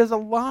liar. He is a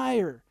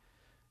liar.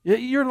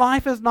 Your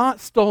life is not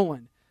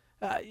stolen.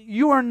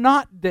 You are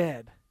not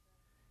dead.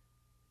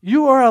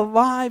 You are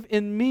alive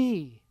in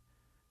me.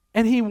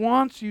 And he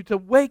wants you to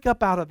wake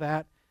up out of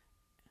that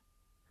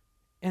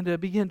and to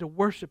begin to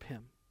worship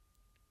him.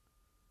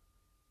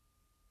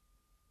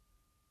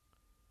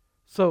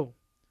 So,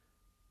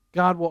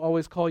 God will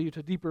always call you to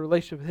a deeper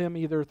relationship with him,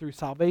 either through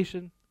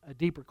salvation, a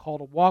deeper call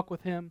to walk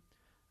with him,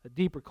 a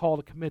deeper call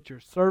to commit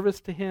your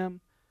service to him.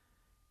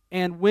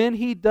 And when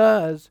he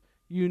does,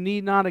 you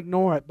need not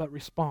ignore it, but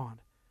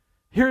respond.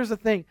 Here's the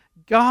thing.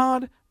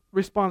 God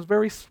responds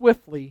very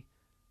swiftly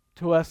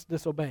to us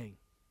disobeying.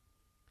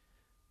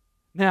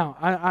 Now,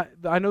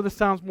 I know this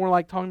sounds more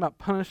like talking about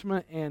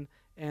punishment and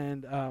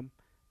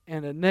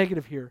a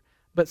negative here,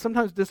 but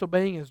sometimes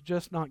disobeying is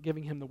just not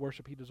giving him the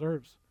worship he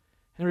deserves.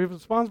 And he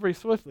responds very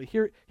swiftly.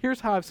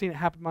 Here's how I've seen it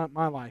happen in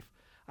my life.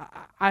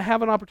 I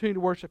have an opportunity to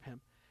worship him.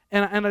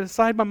 And I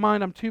decide in my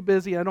mind I'm too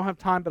busy, I don't have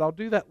time, but I'll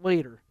do that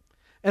later.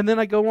 And then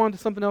I go on to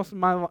something else in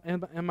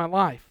my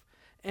life.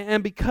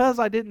 And because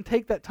I didn't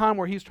take that time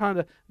where he's trying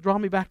to draw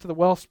me back to the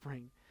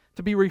wellspring,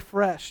 to be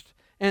refreshed,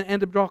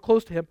 and to draw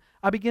close to him,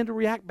 I begin to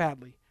react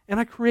badly. And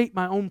I create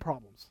my own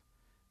problems.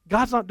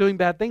 God's not doing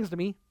bad things to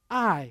me.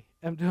 I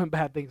am doing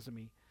bad things to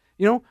me.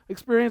 You know,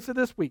 experience it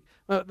this week.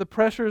 The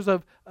pressures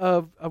of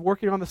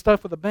working on the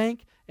stuff with the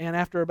bank, and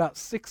after about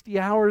 60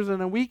 hours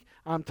in a week,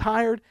 I'm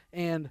tired,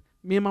 and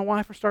me and my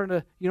wife are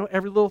starting to,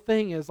 every little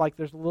thing is like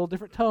there's a little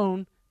different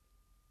tone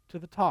to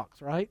the talks,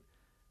 right?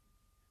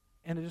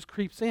 And it just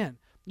creeps in.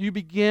 You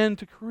begin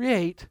to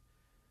create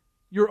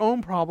your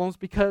own problems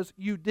because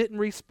you didn't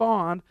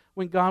respond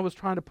when God was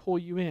trying to pull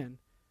you in.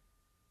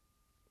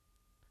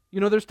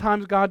 There's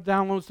times God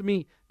downloads to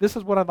me, this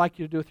is what I'd like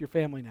you to do with your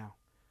family now.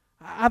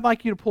 I'd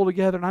like you to pull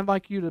together, and I'd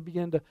like you to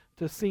begin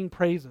to sing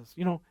praises,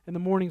 in the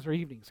mornings or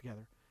evenings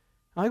together.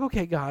 I'm like,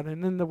 okay, God,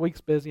 and then the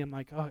week's busy. I'm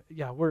like, oh,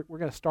 yeah, we're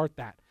going to start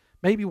that.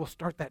 Maybe we'll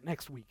start that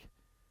next week.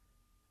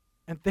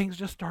 And things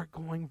just start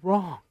going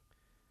wrong.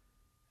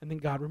 And then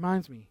God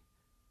reminds me,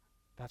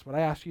 that's what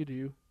I asked you to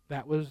do.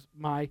 That was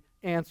my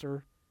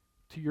answer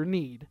to your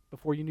need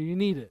before you knew you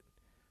needed it.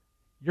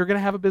 You're going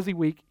to have a busy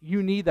week.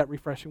 You need that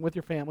refreshing with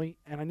your family,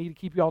 and I need to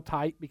keep you all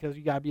tight because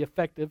you got to be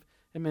effective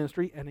in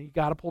ministry, and you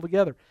got to pull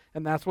together.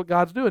 And that's what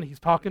God's doing. He's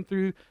talking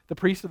through the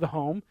priest of the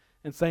home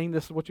and saying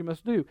this is what you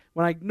must do.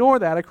 When I ignore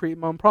that, I create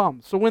my own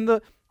problems. So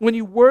when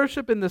you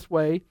worship in this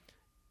way,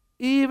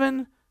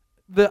 even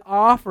the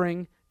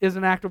offering is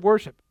an act of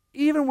worship.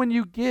 Even when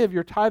you give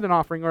your tithe and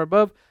offering or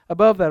above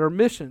that or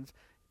missions,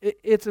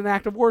 it's an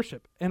act of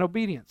worship and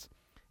obedience.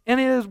 And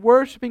it is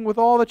worshiping with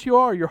all that you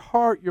are, your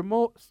heart, your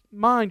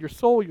mind, your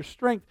soul, your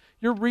strength,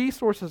 your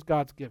resources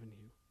God's given you.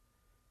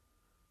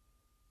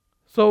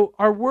 So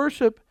our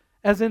worship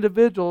as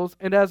individuals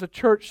and as a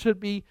church should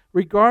be,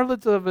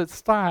 regardless of its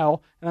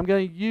style, and I'm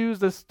going to use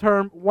this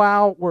term,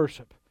 wow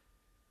worship.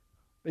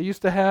 They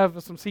used to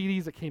have some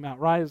CDs that came out,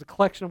 right? It was a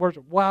collection of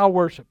worship. Wow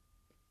worship.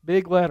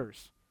 Big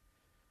letters.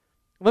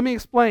 Let me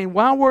explain.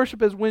 Wow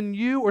worship is when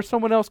you or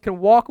someone else can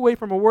walk away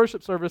from a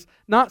worship service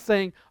not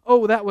saying,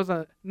 oh, that was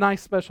a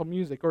nice special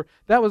music, or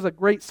that was a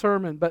great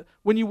sermon, but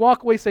when you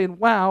walk away saying,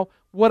 wow,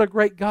 what a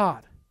great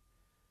God.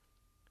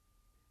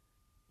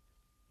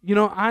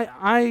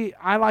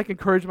 I like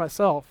encourage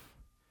myself,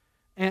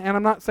 and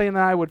I'm not saying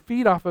that I would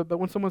feed off of it, but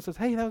when someone says,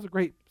 hey, that was a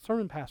great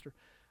sermon, Pastor,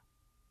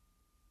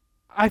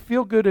 I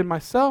feel good in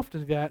myself to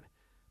do that,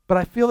 but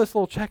I feel this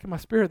little check in my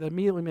spirit that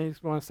immediately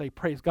makes me want to say,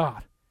 praise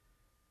God.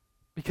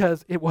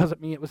 Because it wasn't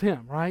me, it was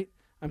him, right?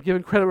 I'm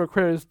giving credit where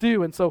credit is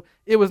due. And so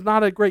it was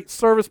not a great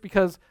service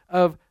because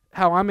of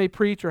how I may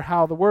preach or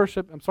how the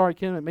worship. I'm sorry,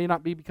 Ken, it may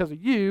not be because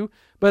of you,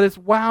 but it's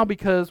wow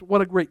because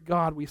what a great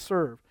God we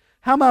serve.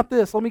 How about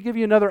this? Let me give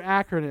you another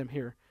acronym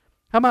here.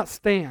 How about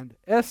STAND?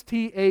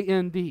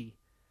 S-T-A-N-D.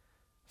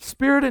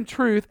 Spirit and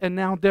truth and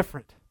now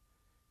different.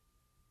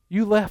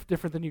 You left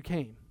different than you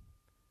came.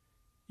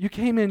 You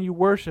came in, you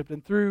worshiped,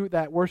 and through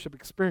that worship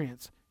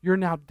experience, you're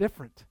now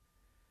different.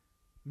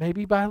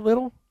 Maybe by a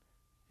little,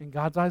 in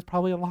God's eyes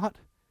probably a lot,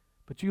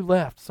 but you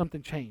left,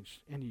 something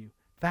changed in you.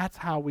 That's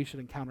how we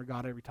should encounter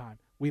God every time.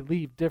 We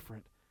leave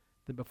different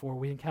than before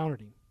we encountered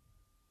him.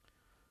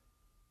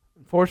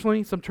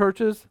 Unfortunately, some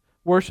churches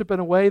worship in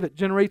a way that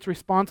generates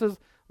responses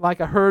like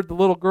I heard the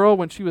little girl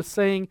when she was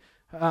saying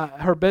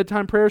her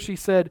bedtime prayer, she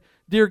said,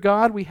 "Dear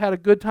God, we had a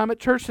good time at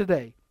church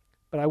today,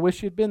 but I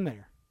wish you'd been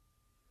there."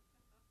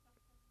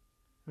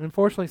 And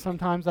unfortunately,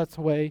 sometimes that's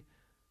the way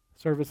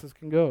services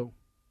can go.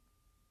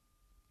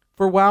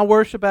 For Wow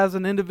Worship as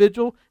an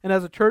individual and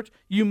as a church,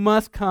 you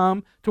must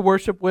come to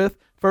worship with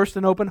first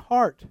an open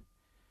heart.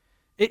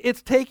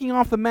 It's taking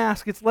off the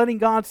mask. It's letting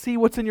God see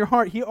what's in your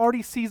heart. He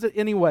already sees it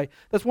anyway.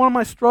 That's one of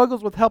my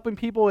struggles with helping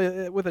people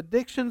with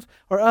addictions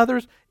or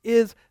others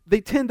is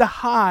they tend to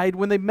hide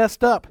when they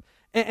messed up.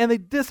 And they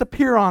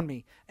disappear on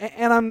me.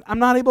 And I'm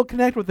not able to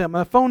connect with them.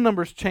 My phone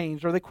number's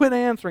changed, or they quit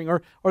answering,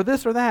 or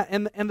this or that.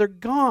 And they're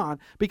gone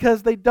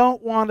because they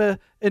don't want to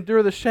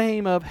endure the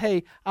shame of,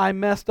 hey, I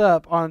messed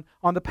up on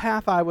the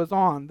path I was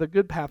on, the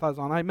good path I was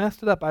on. I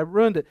messed it up. I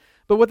ruined it.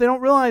 But what they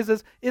don't realize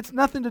is it's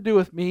nothing to do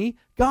with me.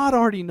 God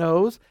already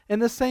knows. And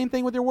the same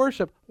thing with your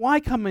worship. Why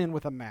come in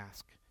with a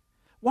mask?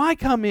 Why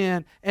come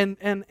in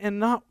and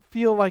not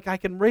feel like I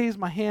can raise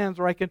my hands,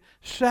 or I can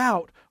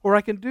shout, or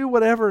I can do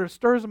whatever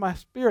stirs in my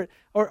spirit,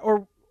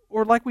 or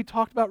like we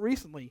talked about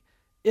recently,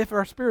 if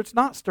our spirit's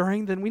not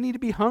stirring, then we need to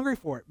be hungry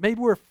for it. Maybe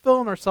we're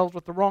filling ourselves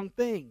with the wrong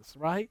things,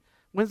 right?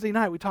 Wednesday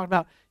night we talked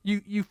about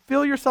you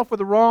fill yourself with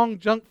the wrong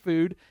junk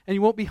food and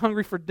you won't be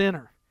hungry for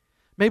dinner.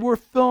 Maybe we're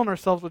filling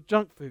ourselves with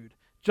junk food,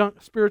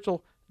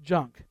 spiritual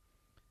junk.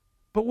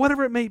 But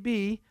whatever it may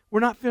be, we're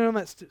not feeling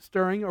that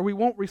stirring, or we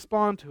won't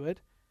respond to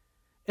it.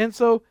 And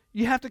so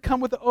you have to come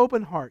with an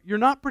open heart. You're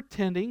not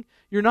pretending.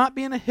 You're not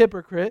being a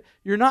hypocrite.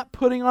 You're not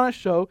putting on a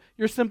show.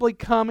 You're simply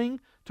coming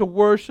to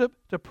worship,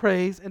 to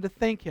praise, and to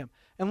thank Him.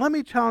 And let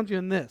me challenge you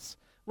in this.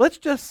 Let's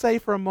just say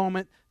for a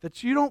moment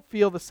that you don't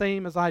feel the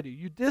same as I do.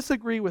 You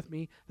disagree with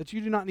me that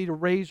you do not need to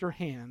raise your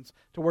hands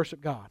to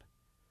worship God.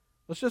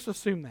 Let's just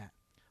assume that.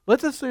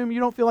 Let's assume you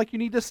don't feel like you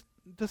need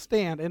to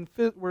stand. And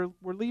we're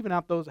leaving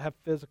out those that have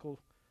physical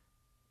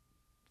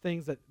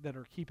things that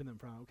are keeping them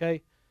from,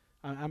 okay?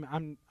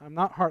 I'm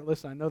not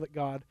heartless. I know that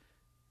God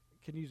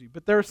can use you.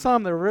 But there are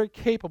some that are very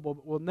capable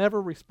but will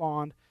never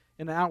respond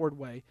in an outward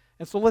way.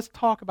 And so let's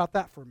talk about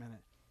that for a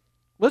minute.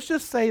 Let's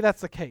just say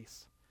that's the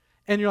case.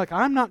 And you're like,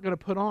 I'm not going to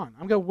put on.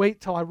 I'm going to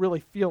wait till I really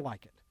feel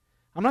like it.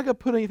 I'm not going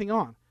to put anything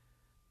on.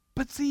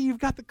 But see, you've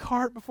got the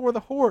cart before the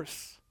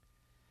horse.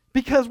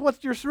 Because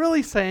what you're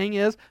really saying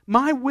is,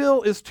 my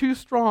will is too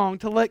strong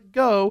to let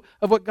go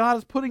of what God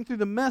is putting through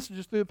the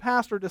messages, through the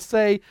pastor, to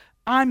say,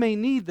 I may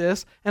need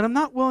this, and I'm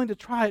not willing to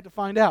try it to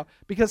find out.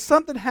 Because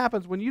something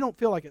happens when you don't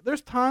feel like it.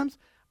 There's times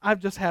I've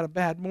just had a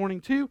bad morning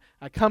too.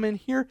 I come in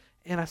here,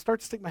 and I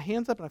start to stick my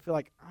hands up, and I feel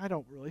like, I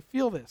don't really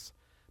feel this.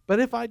 But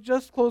if I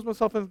just close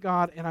myself in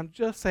God, and I'm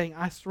just saying,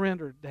 I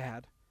surrender,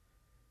 Dad.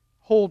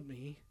 Hold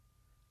me.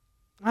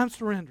 I'm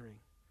surrendering.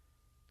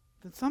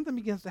 Then something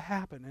begins to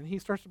happen, and He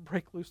starts to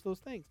break loose those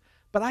things.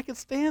 But I can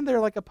stand there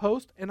like a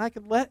post, and I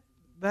can let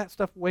that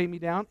stuff weigh me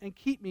down and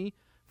keep me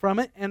from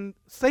it, and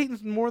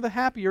Satan's more the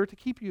happier to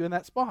keep you in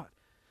that spot.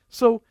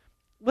 So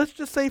let's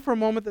just say for a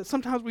moment that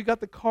sometimes we got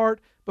the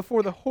cart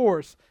before the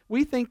horse.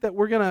 We think that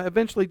we're going to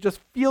eventually just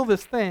feel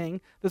this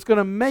thing that's going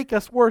to make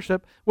us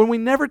worship when we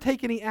never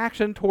take any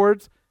action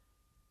towards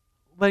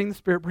letting the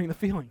Spirit bring the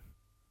feeling.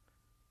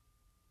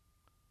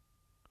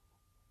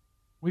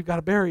 We've got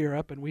a barrier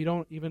up and we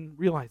don't even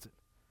realize it.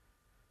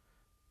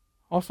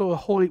 Also,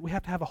 we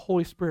have to have a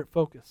Holy Spirit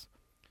focus.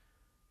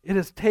 It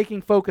is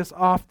taking focus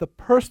off the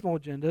personal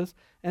agendas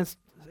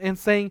and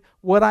saying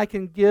what I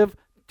can give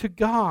to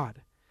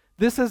God.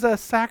 This is a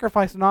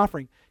sacrifice and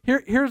offering.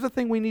 Here's the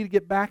thing we need to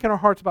get back in our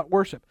hearts about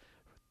worship.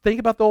 Think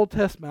about the Old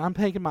Testament. I'm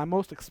taking my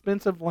most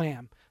expensive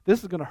lamb.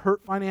 This is going to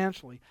hurt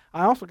financially.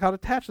 I also got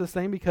attached to this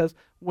thing because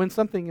when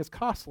something is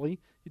costly,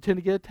 you tend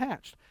to get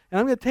attached. And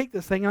I'm going to take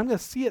this thing and I'm going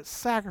to see it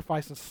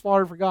sacrificed and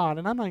slaughtered for God,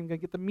 and I'm not even going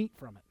to get the meat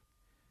from it.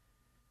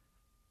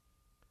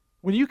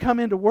 When you come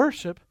into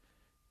worship,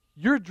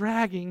 you're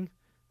dragging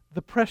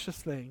the precious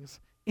things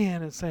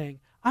in and saying,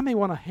 I may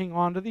want to hang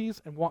on to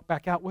these and walk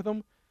back out with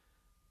them,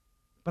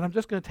 but I'm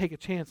just going to take a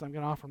chance. I'm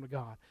going to offer them to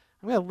God.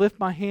 I'm going to lift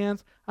my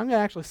hands. I'm going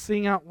to actually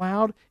sing out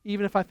loud,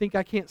 even if I think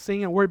I can't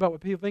sing and worry about what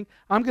people think.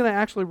 I'm going to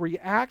actually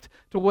react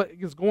to what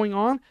is going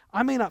on.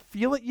 I may not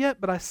feel it yet,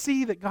 but I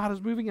see that God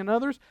is moving in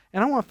others,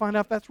 and I want to find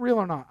out if that's real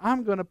or not.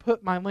 I'm going to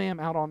put my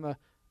lamb out on the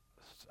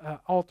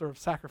altar of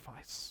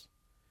sacrifice.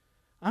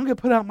 I'm going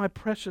to put out my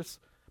precious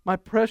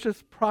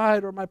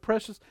pride or my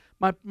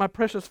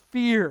precious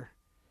fear.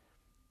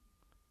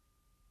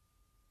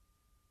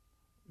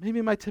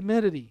 Maybe my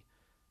timidity.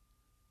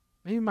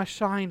 Maybe my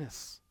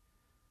shyness.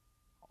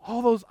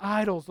 All those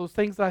idols, those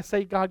things that I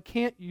say, God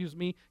can't use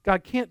me,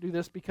 God can't do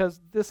this because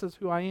this is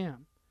who I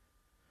am.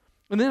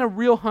 And then a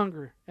real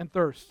hunger and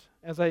thirst,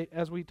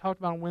 as we talked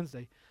about on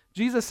Wednesday.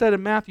 Jesus said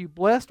in Matthew,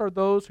 blessed are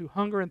those who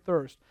hunger and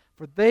thirst,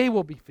 for they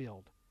will be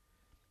filled.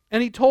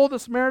 And He told the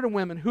Samaritan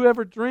women,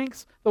 whoever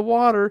drinks the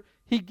water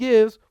He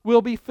gives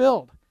will be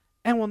filled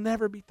and will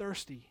never be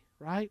thirsty,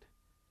 right?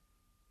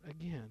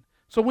 Again.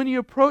 So when you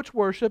approach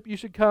worship, you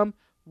should come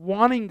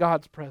wanting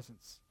God's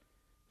presence,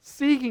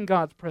 seeking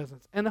God's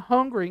presence, and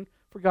hungering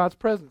for God's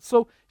presence.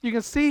 So you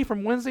can see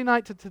from Wednesday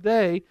night to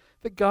today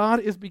that God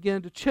is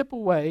beginning to chip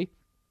away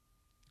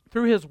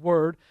through His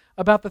Word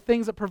about the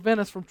things that prevent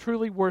us from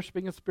truly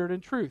worshiping in spirit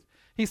and truth.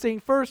 He's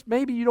saying, first,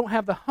 maybe you don't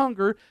have the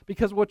hunger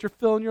because of what you're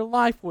filling your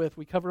life with.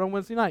 We covered on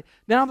Wednesday night.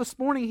 Now this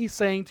morning He's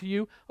saying to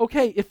you,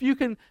 okay, if you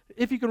can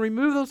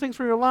remove those things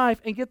from your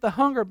life and get the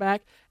hunger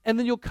back, and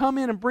then you'll come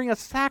in and bring a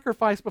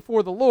sacrifice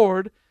before the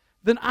Lord,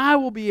 then I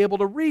will be able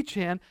to reach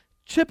in,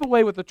 chip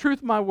away with the truth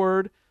of my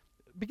Word,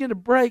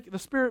 the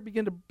Spirit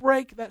begin to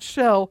break that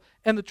shell,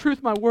 and the truth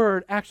of my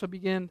Word actually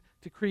begin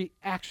to create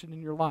action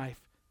in your life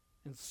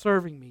in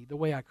serving me the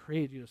way I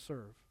created you to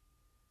serve.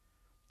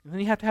 And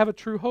then you have to have a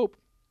true hope.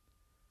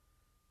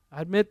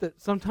 I admit that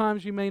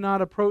sometimes you may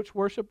not approach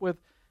worship with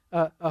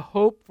a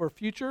hope for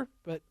future,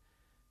 but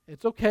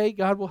it's okay.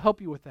 God will help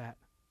you with that.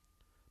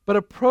 But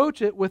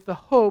approach it with the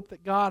hope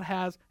that God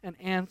has an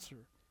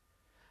answer.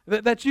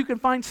 That you can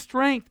find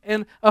strength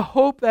and a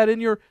hope that in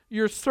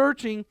your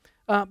searching,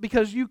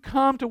 because you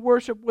come to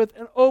worship with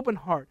an open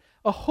heart,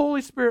 a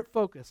Holy Spirit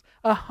focus,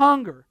 a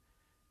hunger.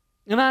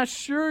 And I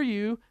assure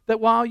you that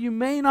while you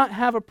may not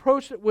have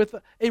approached it with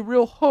a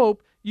real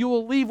hope, you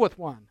will leave with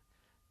one.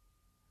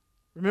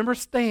 Remember,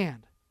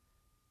 stand.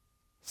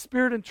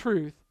 Spirit and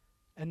truth,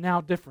 and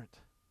now different.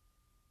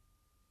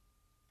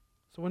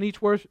 So when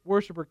each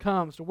worshiper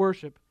comes to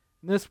worship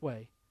in this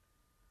way,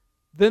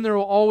 then there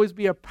will always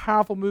be a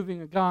powerful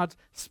moving of God's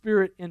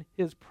Spirit in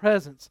His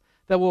presence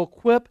that will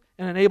equip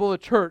and enable the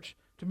church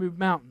to move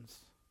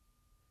mountains.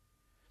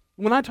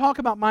 When I talk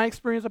about my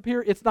experience up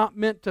here, it's not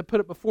meant to put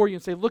it before you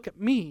and say, look at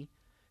me.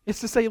 It's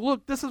to say,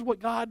 look, this is what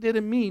God did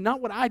in me. Not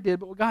what I did,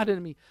 but what God did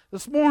in me.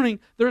 This morning,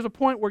 there's a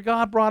point where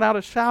God brought out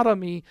a shout of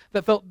me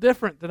that felt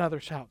different than other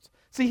shouts.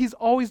 See, He's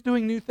always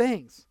doing new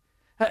things.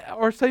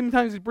 Or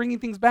sometimes He's bringing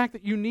things back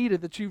that you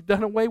needed, that you've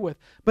done away with.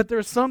 But there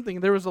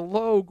was a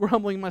low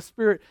grumbling in my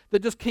spirit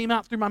that just came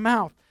out through my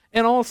mouth.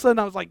 And all of a sudden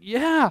I was like,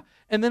 yeah.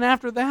 And then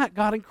after that,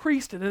 God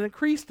increased it and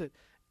increased it.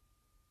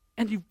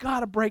 And you've got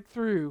to break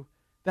through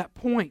that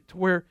point to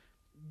where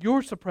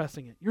you're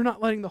suppressing it. You're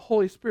not letting the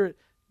Holy Spirit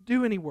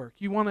do any work.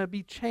 You want to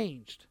be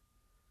changed.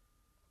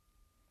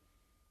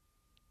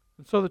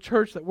 And so the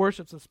church that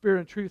worships in spirit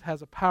and truth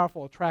has a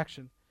powerful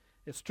attraction.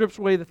 It strips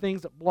away the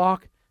things that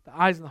block the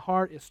eyes and the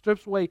heart. It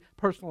strips away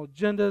personal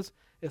agendas.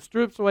 It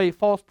strips away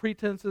false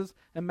pretenses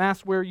and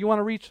mask wear. You want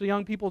to reach the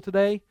young people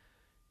today?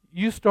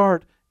 You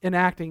start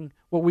enacting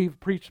what we've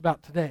preached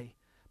about today.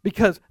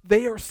 Because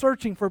they are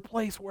searching for a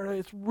place where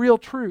it's real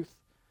truth.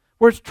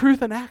 Where it's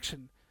truth in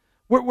action.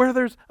 Where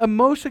there's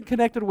emotion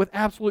connected with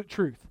absolute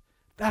truth.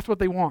 That's what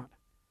they want.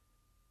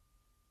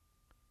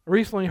 I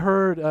recently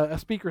heard a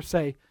speaker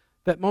say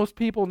that most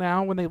people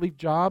now, when they leave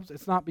jobs,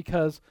 it's not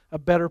because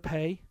of better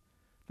pay.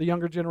 The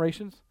younger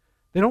generations,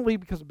 they don't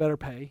leave because of better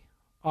pay,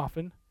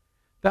 often.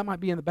 That might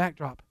be in the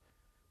backdrop.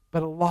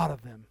 But a lot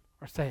of them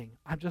are saying,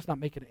 I'm just not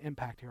making an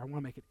impact here. I want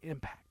to make an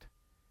impact.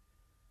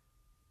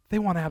 They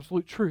want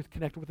absolute truth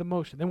connected with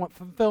emotion. They want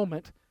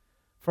fulfillment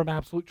from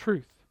absolute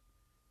truth.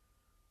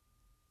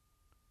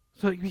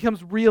 So it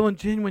becomes real and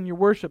genuine, your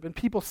worship, and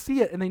people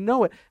see it and they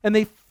know it and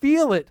they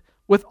feel it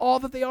with all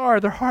that they are,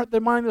 their heart,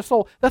 their mind, their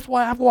soul. That's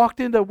why I've walked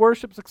into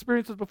worship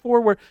experiences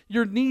before where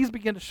your knees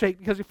begin to shake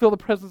because you feel the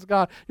presence of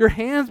God. Your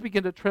hands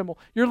begin to tremble.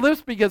 Your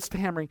lips begin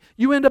stammering.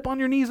 You end up on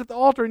your knees at the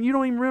altar and you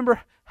don't even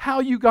remember how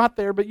you got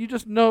there, but you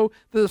just know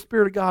that the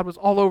Spirit of God was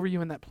all over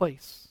you in that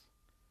place.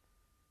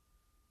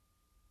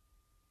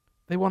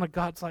 They want a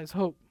God-sized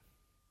hope,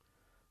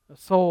 a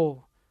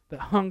soul that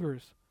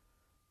hungers,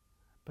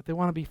 but they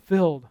want to be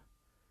filled,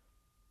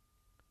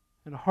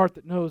 and a heart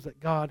that knows that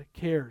God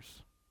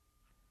cares.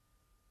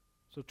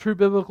 So true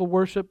biblical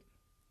worship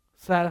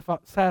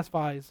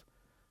satisfies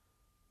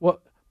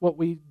what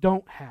we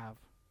don't have.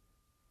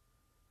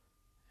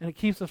 And it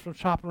keeps us from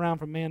shopping around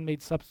for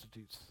man-made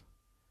substitutes.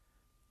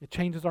 It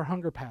changes our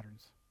hunger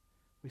patterns.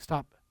 We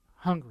stop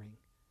hungering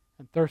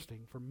and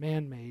thirsting for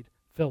man-made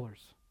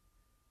fillers.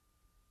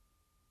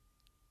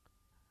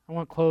 I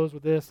want to close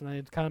with this, and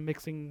it's kind of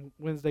mixing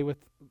Wednesday with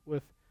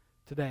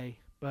today,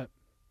 but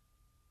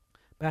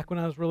back when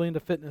I was really into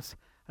fitness,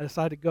 I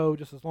decided to go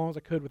just as long as I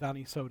could without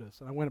any sodas.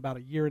 And I went about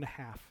a year and a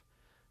half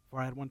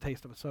before I had one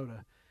taste of a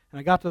soda. And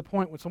I got to the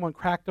point when someone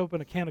cracked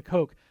open a can of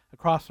Coke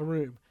across the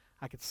room,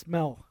 I could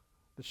smell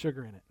the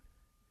sugar in it.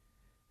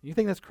 You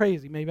think that's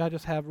crazy. Maybe I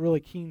just have really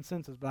keen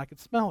senses, but I could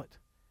smell it.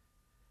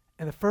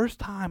 And the first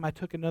time I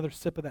took another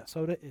sip of that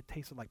soda, it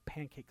tasted like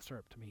pancake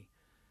syrup to me.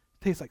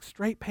 It tastes like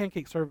straight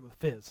pancake syrup with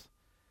fizz.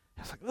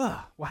 I was like, ugh,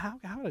 well,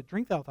 how would I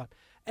drink that all the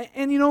time?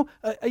 And you know,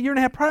 a year and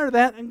a half prior to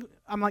that, and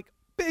I'm like,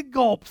 big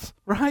gulps,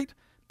 right?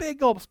 Big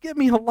gulps. Give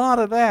me a lot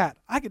of that.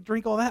 I could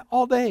drink all that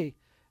all day.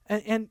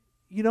 And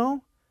you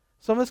know,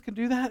 some of us can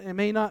do that. It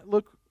may not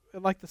look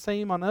like the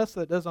same on us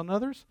that it does on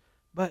others,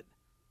 but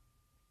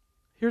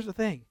here's the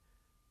thing.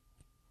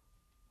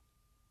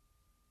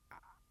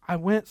 I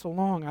went so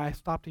long, I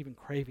stopped even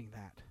craving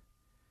that.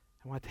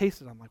 And when I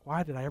tasted it, I'm like,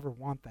 why did I ever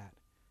want that?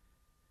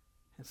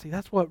 And see,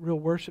 that's what real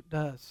worship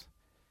does.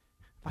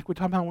 Like we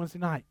talked about on Wednesday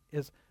night,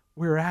 is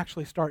we're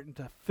actually starting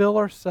to fill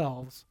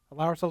ourselves,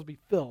 allow ourselves to be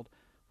filled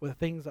with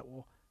things that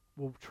will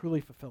truly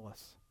fulfill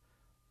us,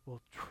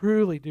 will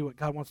truly do what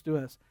God wants to do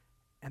us.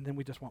 And then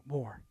we just want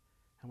more,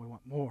 and we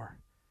want more,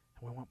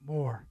 and we want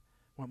more,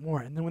 want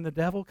more. And then when the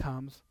devil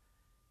comes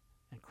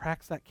and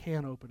cracks that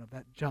can open of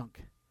that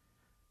junk,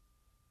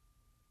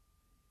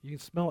 you can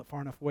smell it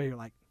far enough away, you're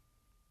like,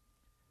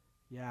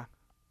 yeah,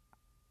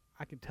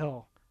 I can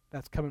tell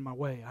that's coming my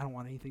way. I don't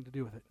want anything to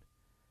do with it.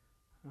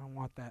 I don't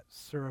want that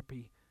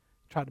syrupy,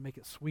 try to make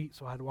it sweet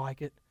so I'd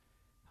like it.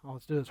 All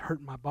it's doing is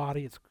hurting my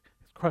body. It's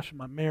crushing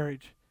my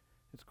marriage.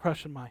 It's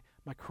crushing my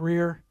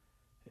career.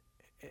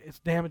 It's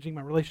damaging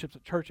my relationships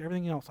at church,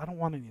 everything else. I don't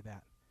want any of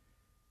that.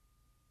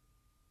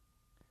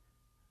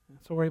 And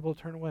so we're able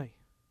to turn away.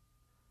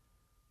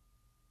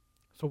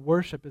 So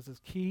worship is as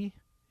key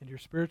in your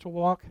spiritual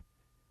walk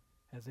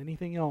as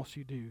anything else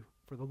you do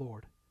for the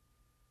Lord.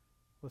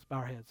 Let's bow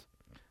our heads.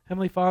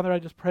 Heavenly Father, I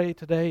just pray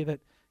today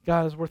that,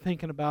 God, as we're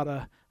thinking about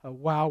a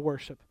wow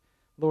worship,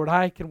 Lord,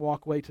 I can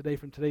walk away today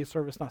from today's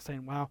service not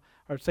saying wow,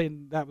 or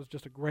saying that was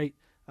just a great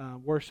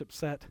worship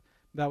set,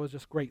 that was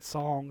just great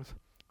songs,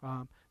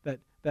 that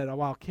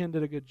while Ken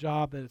did a good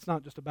job, that it's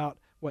not just about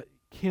what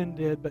Ken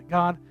did, but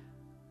God,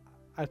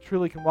 I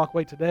truly can walk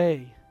away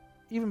today,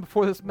 even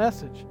before this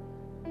message,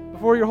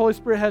 before your Holy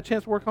Spirit had a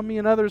chance to work on me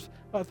and others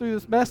through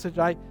this message,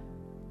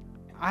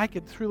 I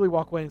could truly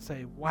walk away and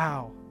say,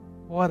 wow,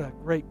 what a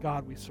great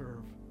God we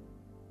serve.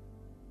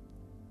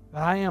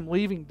 That I am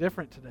leaving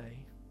different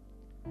today.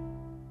 Through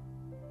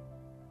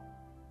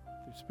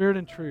spirit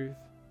and truth,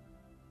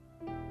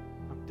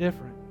 I'm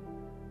different.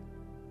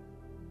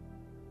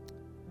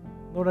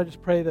 Lord, I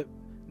just pray that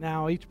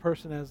now each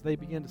person, as they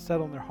begin to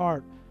settle in their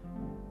heart,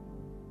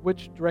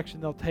 which direction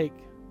they'll take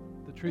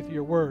the truth of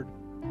your word.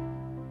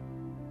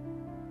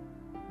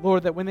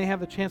 Lord, that when they have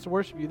the chance to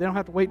worship you, they don't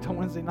have to wait till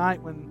Wednesday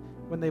night when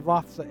they've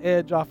lost the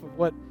edge off of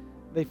what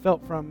they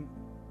felt from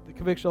the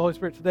conviction of the Holy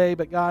Spirit today,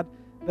 but God,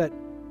 that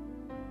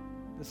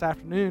this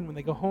afternoon when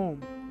they go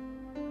home,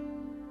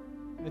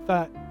 they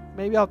thought,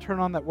 maybe I'll turn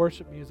on that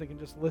worship music and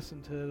just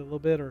listen to it a little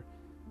bit, or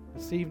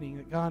this evening,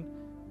 that God,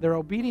 they're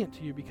obedient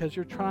to you because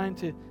you're trying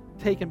to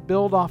take and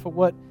build off of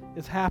what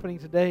is happening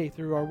today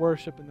through our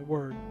worship and the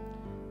Word.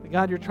 That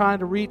God, you're trying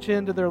to reach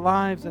into their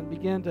lives and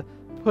begin to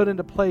put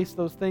into place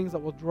those things that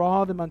will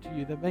draw them unto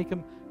you, that make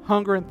them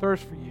hunger and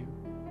thirst for you.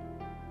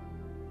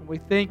 And we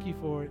thank you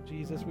for it,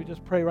 Jesus. We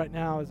just pray right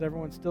now as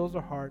everyone stills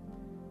their heart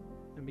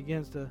and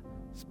begins to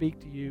speak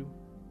to you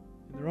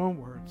in their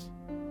own words.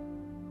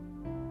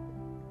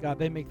 God,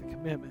 they make the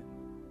commitment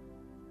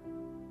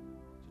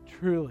to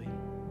truly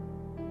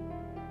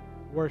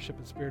worship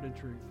in spirit and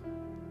truth.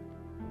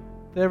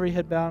 With every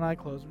head bowed and eye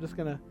closed, I'm just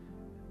going to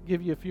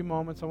give you a few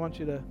moments. I want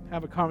you to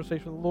have a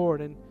conversation with the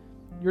Lord and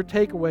your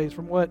takeaways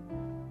from what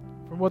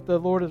the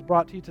Lord has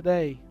brought to you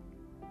today.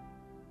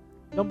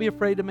 Don't be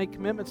afraid to make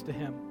commitments to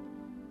Him.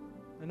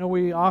 I know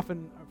we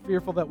often are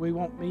fearful that we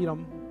won't meet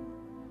Him,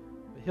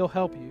 but He'll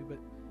help you. But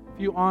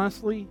if you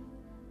honestly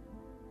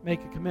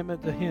make a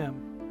commitment to Him,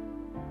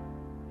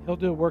 He'll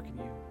do a work in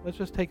you. Let's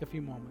just take a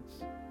few moments.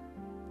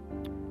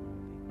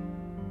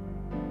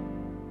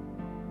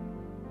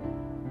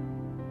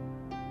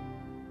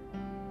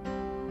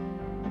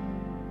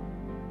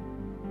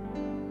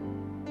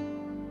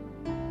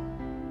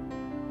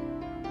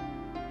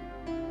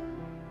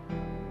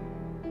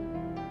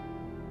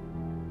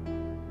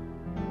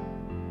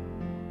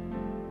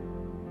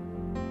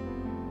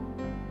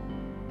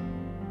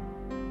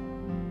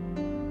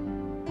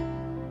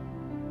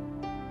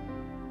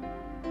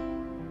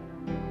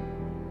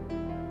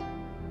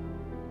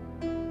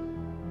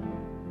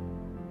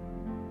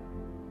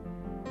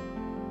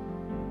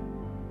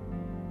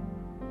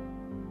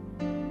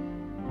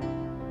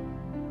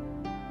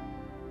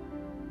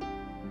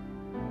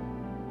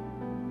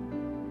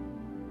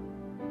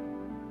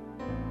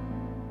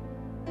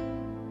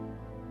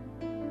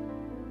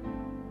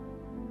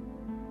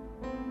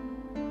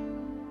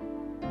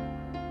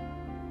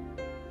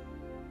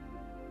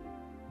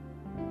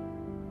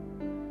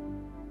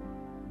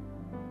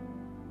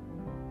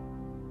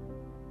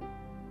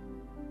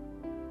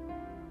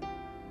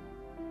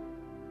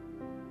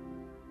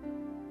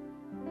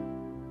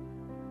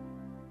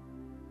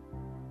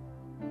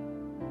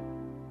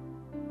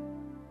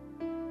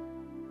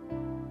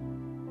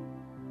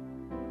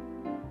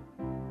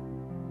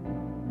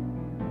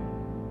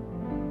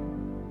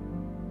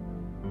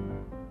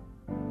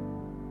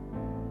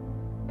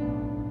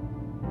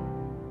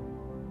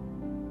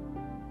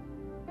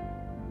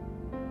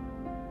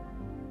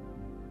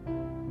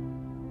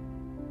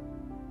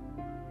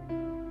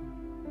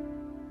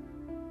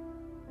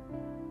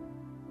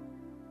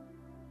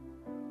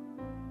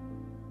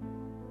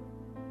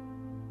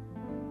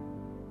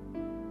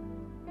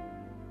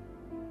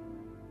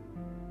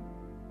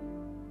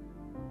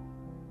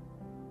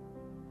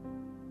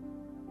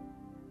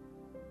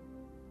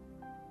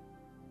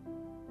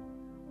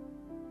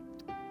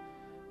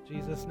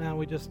 Jesus, now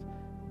we just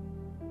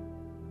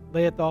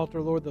lay at the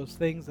altar, Lord, those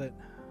things that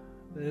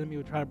the enemy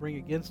would try to bring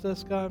against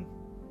us, God,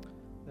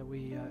 that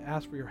we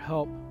ask for your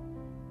help.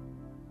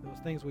 Those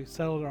things we've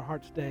settled in our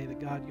hearts today, that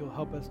God, you'll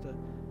help us to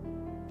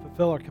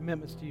fulfill our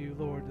commitments to you,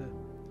 Lord,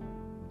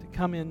 to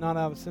come in not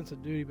out of a sense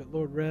of duty, but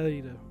Lord,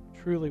 ready to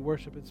truly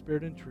worship in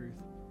spirit and truth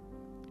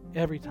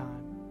every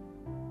time.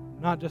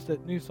 Not just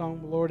at New Song,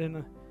 but Lord,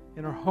 in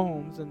our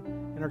homes and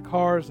in our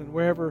cars and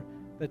wherever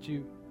that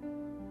you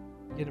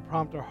begin to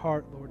prompt our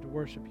heart, Lord, to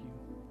worship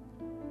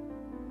you.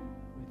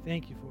 We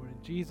thank you for it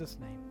in Jesus'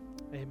 name.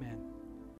 Amen.